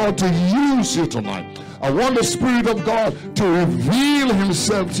Spirit of God to use you tonight. I want the Spirit of God to reveal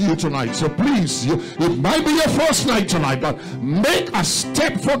Himself to you tonight. So please, it might be your first night tonight, but make a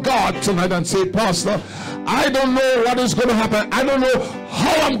step for God tonight and say, Pastor, I don't know what is going to happen. I don't know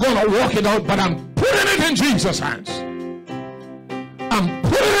how I'm going to work it out, but I'm putting it in Jesus' hands. I'm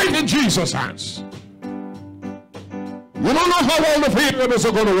putting it in Jesus' hands. You don't know how all the variables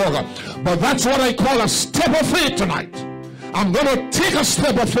are going to work out, but that's what I call a step of faith tonight. I'm going to take a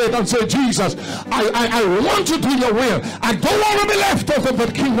step of faith and say, Jesus, I want to do your will. I don't want to be left out of the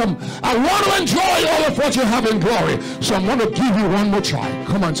kingdom. I want to enjoy all of what you have in glory. So I'm going to give you one more try.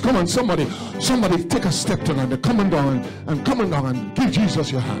 Come on, somebody take a step tonight. Come on down and give Jesus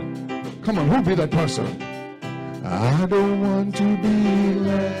your hand. Come on, who'll be that person? I don't want to be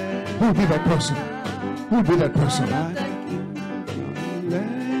left. Who'll be that person? Who'll be that person?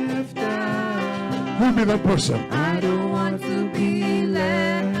 Who'll be that person? I don't want to be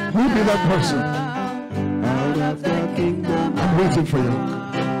left. Who'll be that person? Out of the kingdom. I'm waiting for you.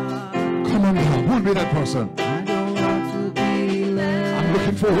 Come on now. Who'll be that person? I don't want to be left. I'm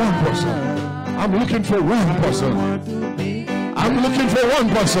looking for one person. I'm looking for one person. I'm looking for one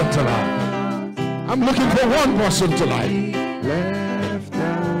person tonight. I'm looking for one person tonight. Left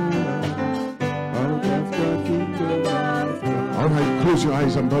out of the kingdom. All right, close your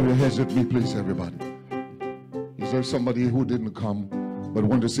eyes and bow your heads with me, please, everybody. Is there somebody who didn't come but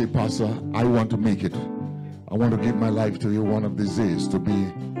want to say, Pastor, I want to make it. I want to give my life to you one of these days to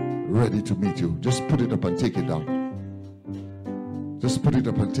be ready to meet you. Just put it up and take it down. Just put it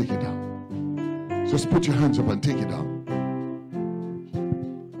up and take it down. Just put your hands up and take it down.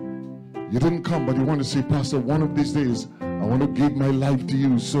 You didn't come, but you want to say, Pastor, one of these days, I want to give my life to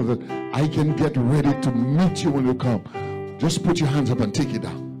you so that I can get ready to meet you when you come. Just put your hands up and take it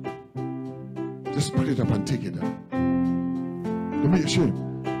down. Just put it up and take it down. Don't be ashamed.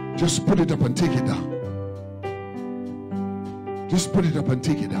 Just put it up and take it down. Just put it up and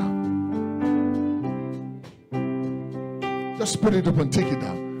take it down. Just put it up and take it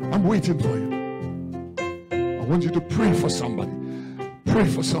down. I'm waiting for you. I want you to pray for somebody. Pray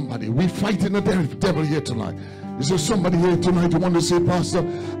for somebody. We're fighting the devil here tonight. Is there somebody here tonight who want to say, Pastor,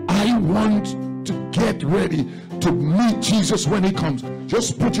 I want to get ready to meet Jesus when he comes?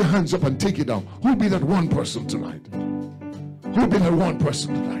 Just put your hands up and take it down. Who'll be that one person tonight? Who'll be that one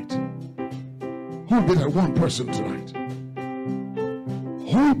person tonight? Who'll be that one person tonight?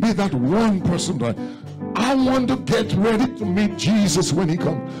 Who'll be that one person tonight? I want to get ready to meet Jesus when he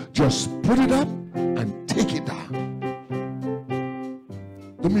comes. Just put it up and take it down.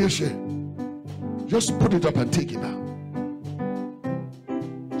 Don't be ashamed. Just put it up and take it down.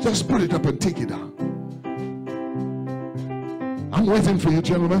 Just put it up and take it down. I'm waiting for you,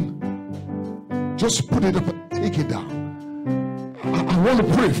 gentlemen. Just put it up and take it down. I want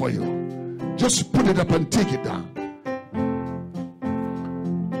to pray for you. Just put it up and take it down.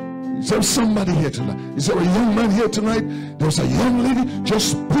 Is there somebody here tonight? Is there a young man here tonight? There's a young lady.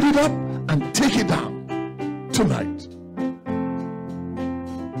 Just put it up and take it down tonight.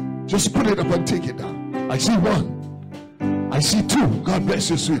 Just put it up and take it down. I see one. I see two. God bless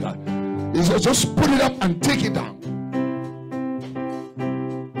you, sweetheart. Just put it up and take it down.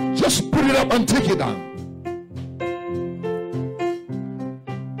 Just put it up and take it down.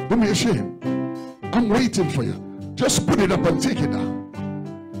 Don't be ashamed. I'm waiting for you. Just put it up and take it down.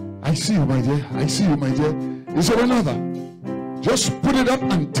 I see you, my dear. I see you, my dear. Is there another? Just put it up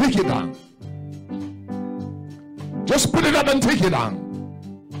and take it down. Just put it up and take it down.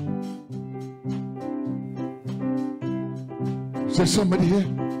 Is there somebody here?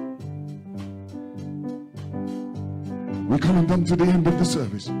 We're coming down to the end of the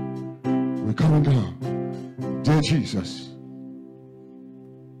service. We're coming down. Dear Jesus,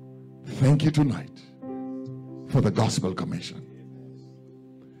 thank you tonight for the gospel commission.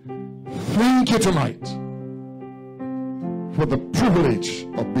 Thank you tonight for the privilege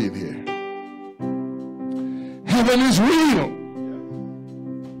of being here. Heaven is real.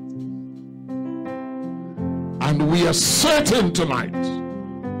 And we are certain tonight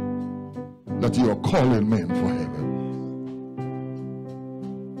that you are calling men for heaven.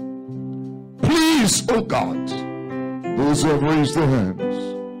 Please, oh God, those who have raised their hands,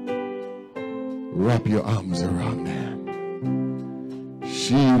 wrap your arms around them.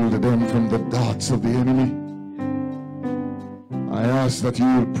 Shield them from the darts of the enemy. I ask that you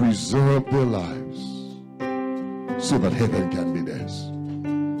will preserve their lives so that heaven can be theirs.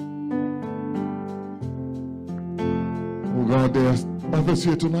 Oh God, there are others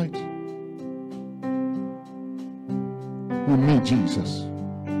here tonight who need Jesus.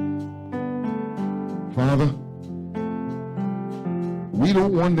 Father, we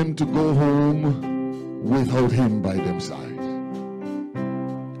don't want them to go home without him by their side.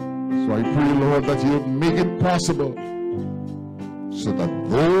 So I pray, Lord, that you make it possible so that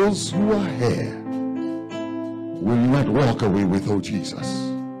those who are here will not walk away without Jesus.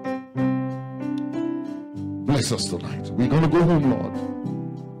 Bless us tonight. We're going to go home, Lord.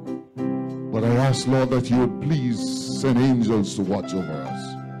 But I ask, Lord, that you would please send angels to watch over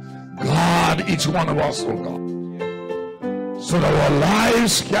us. Guard each one of us, oh God, so that our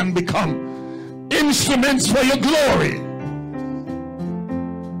lives can become instruments for your glory.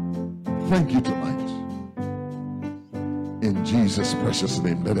 Thank you tonight. In Jesus' precious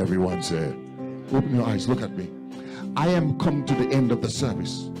name, let everyone say, open your eyes, look at me. I am come to the end of the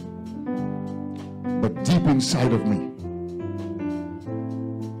service. But deep inside of me,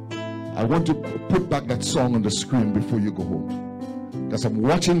 I want to put back that song on the screen before you go home. Because I'm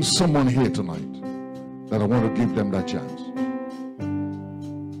watching someone here tonight that I want to give them that chance.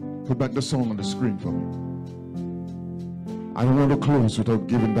 Put back the song on the screen for me. I don't want to close without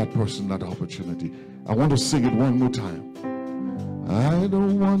giving that person that opportunity. I want to sing it one more time. I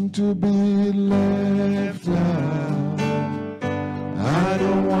don't want to be left out. I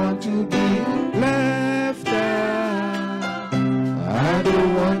don't want to be left out. I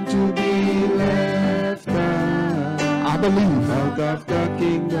don't want to be left out. I believe out of the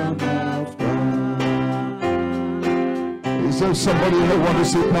kingdom of God. Is there somebody who want to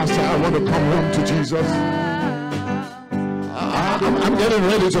say, Pastor, I want to come home to Jesus? I'm getting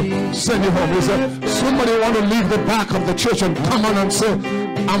ready to send you home. Is there somebody want to leave the back of the church and come on and say,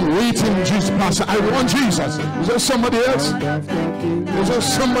 I'm waiting, Jesus, Pastor. I want Jesus. Is there somebody else? Is there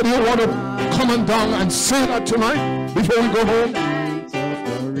somebody who want to come on down and say that tonight before we go home?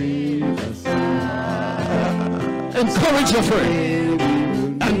 Encourage your friend.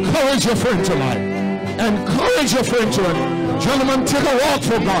 Encourage your friend tonight. Encourage your friend tonight. Gentlemen, take a walk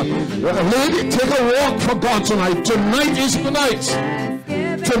for God. Lady, take a walk for God tonight. Tonight is the night.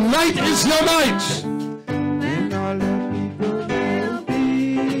 Tonight is your night.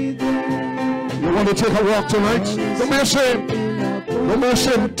 You want to take a walk tonight? Don't be ashamed. Don't be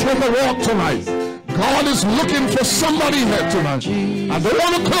ashamed. Take a walk tonight. God is looking for somebody here tonight. I don't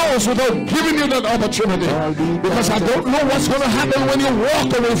want to close without giving you that opportunity, because I don't know what's going to happen when you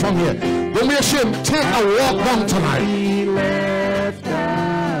walk away from here. Don't be ashamed. Take a walk down tonight.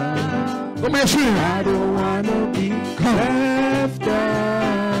 Don't be ashamed. I don't want to be left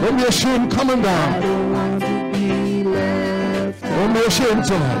out. Don't be ashamed coming down. I don't want to be left out. Don't be ashamed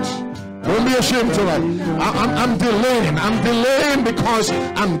tonight. Don't be ashamed tonight. I'm delaying. I'm delaying because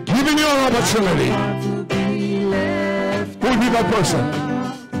I'm giving you an opportunity. Who will be that person?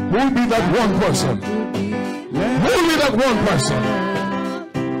 Who will be that one person? Who will be that one person?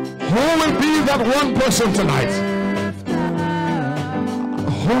 Who will be that one person tonight?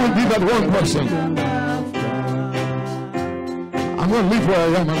 Who will be that one person? I'm going to leave where I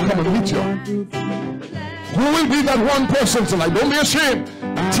am and come and meet you. Who will be that one person tonight? Don't be ashamed.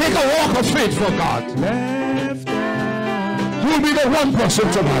 Take a walk of faith for God. Who will be that one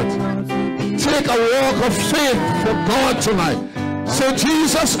person tonight? Take a walk of faith for God tonight. Say,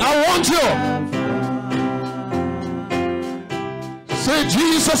 Jesus, I want you. Say,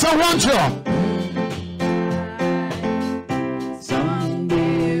 Jesus, I want you.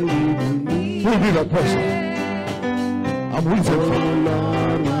 Who will be that person? I'm waiting for you.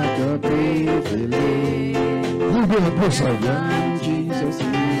 Who will be that person?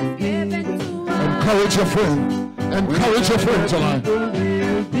 Encourage your friend. Encourage your friend tonight.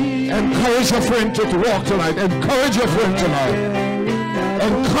 Encourage your friend to walk tonight. Encourage your friend tonight.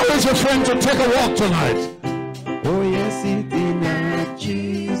 Encourage your friend to take a walk tonight. Oh yes, sitting at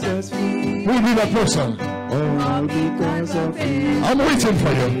Jesus' feet. Who will be that person? All because of him. I'm waiting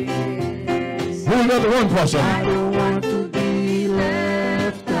for you. Who will be that one person? I don't want to be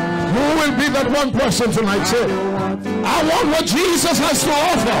left out. Who will be that one person tonight? Say, I want what Jesus has to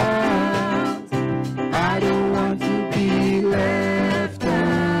offer. I don't want to be left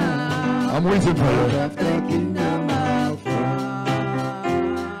out. I'm waiting for you. Of the kingdom of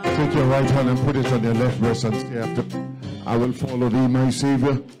God. Take your right hand and put it on your left breast and say after, I will follow thee, my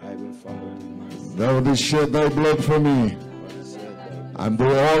Savior. I will follow thee, my Savior. Thou didst shed thy blood for me, and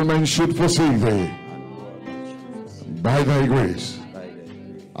though all men should forsake thee, by thy grace,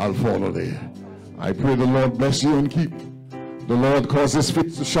 I'll follow thee. I pray the Lord bless you and keep. The Lord cause his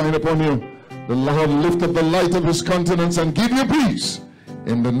face to shine upon you. The Lord lift up the light of his countenance and give you peace.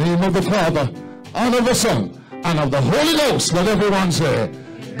 In the name of the Father, and of the Son, and of the Holy Ghost, let everyone say,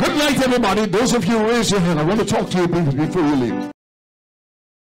 good night, everybody. Those of you who raise your hand, I want to talk to you before you leave.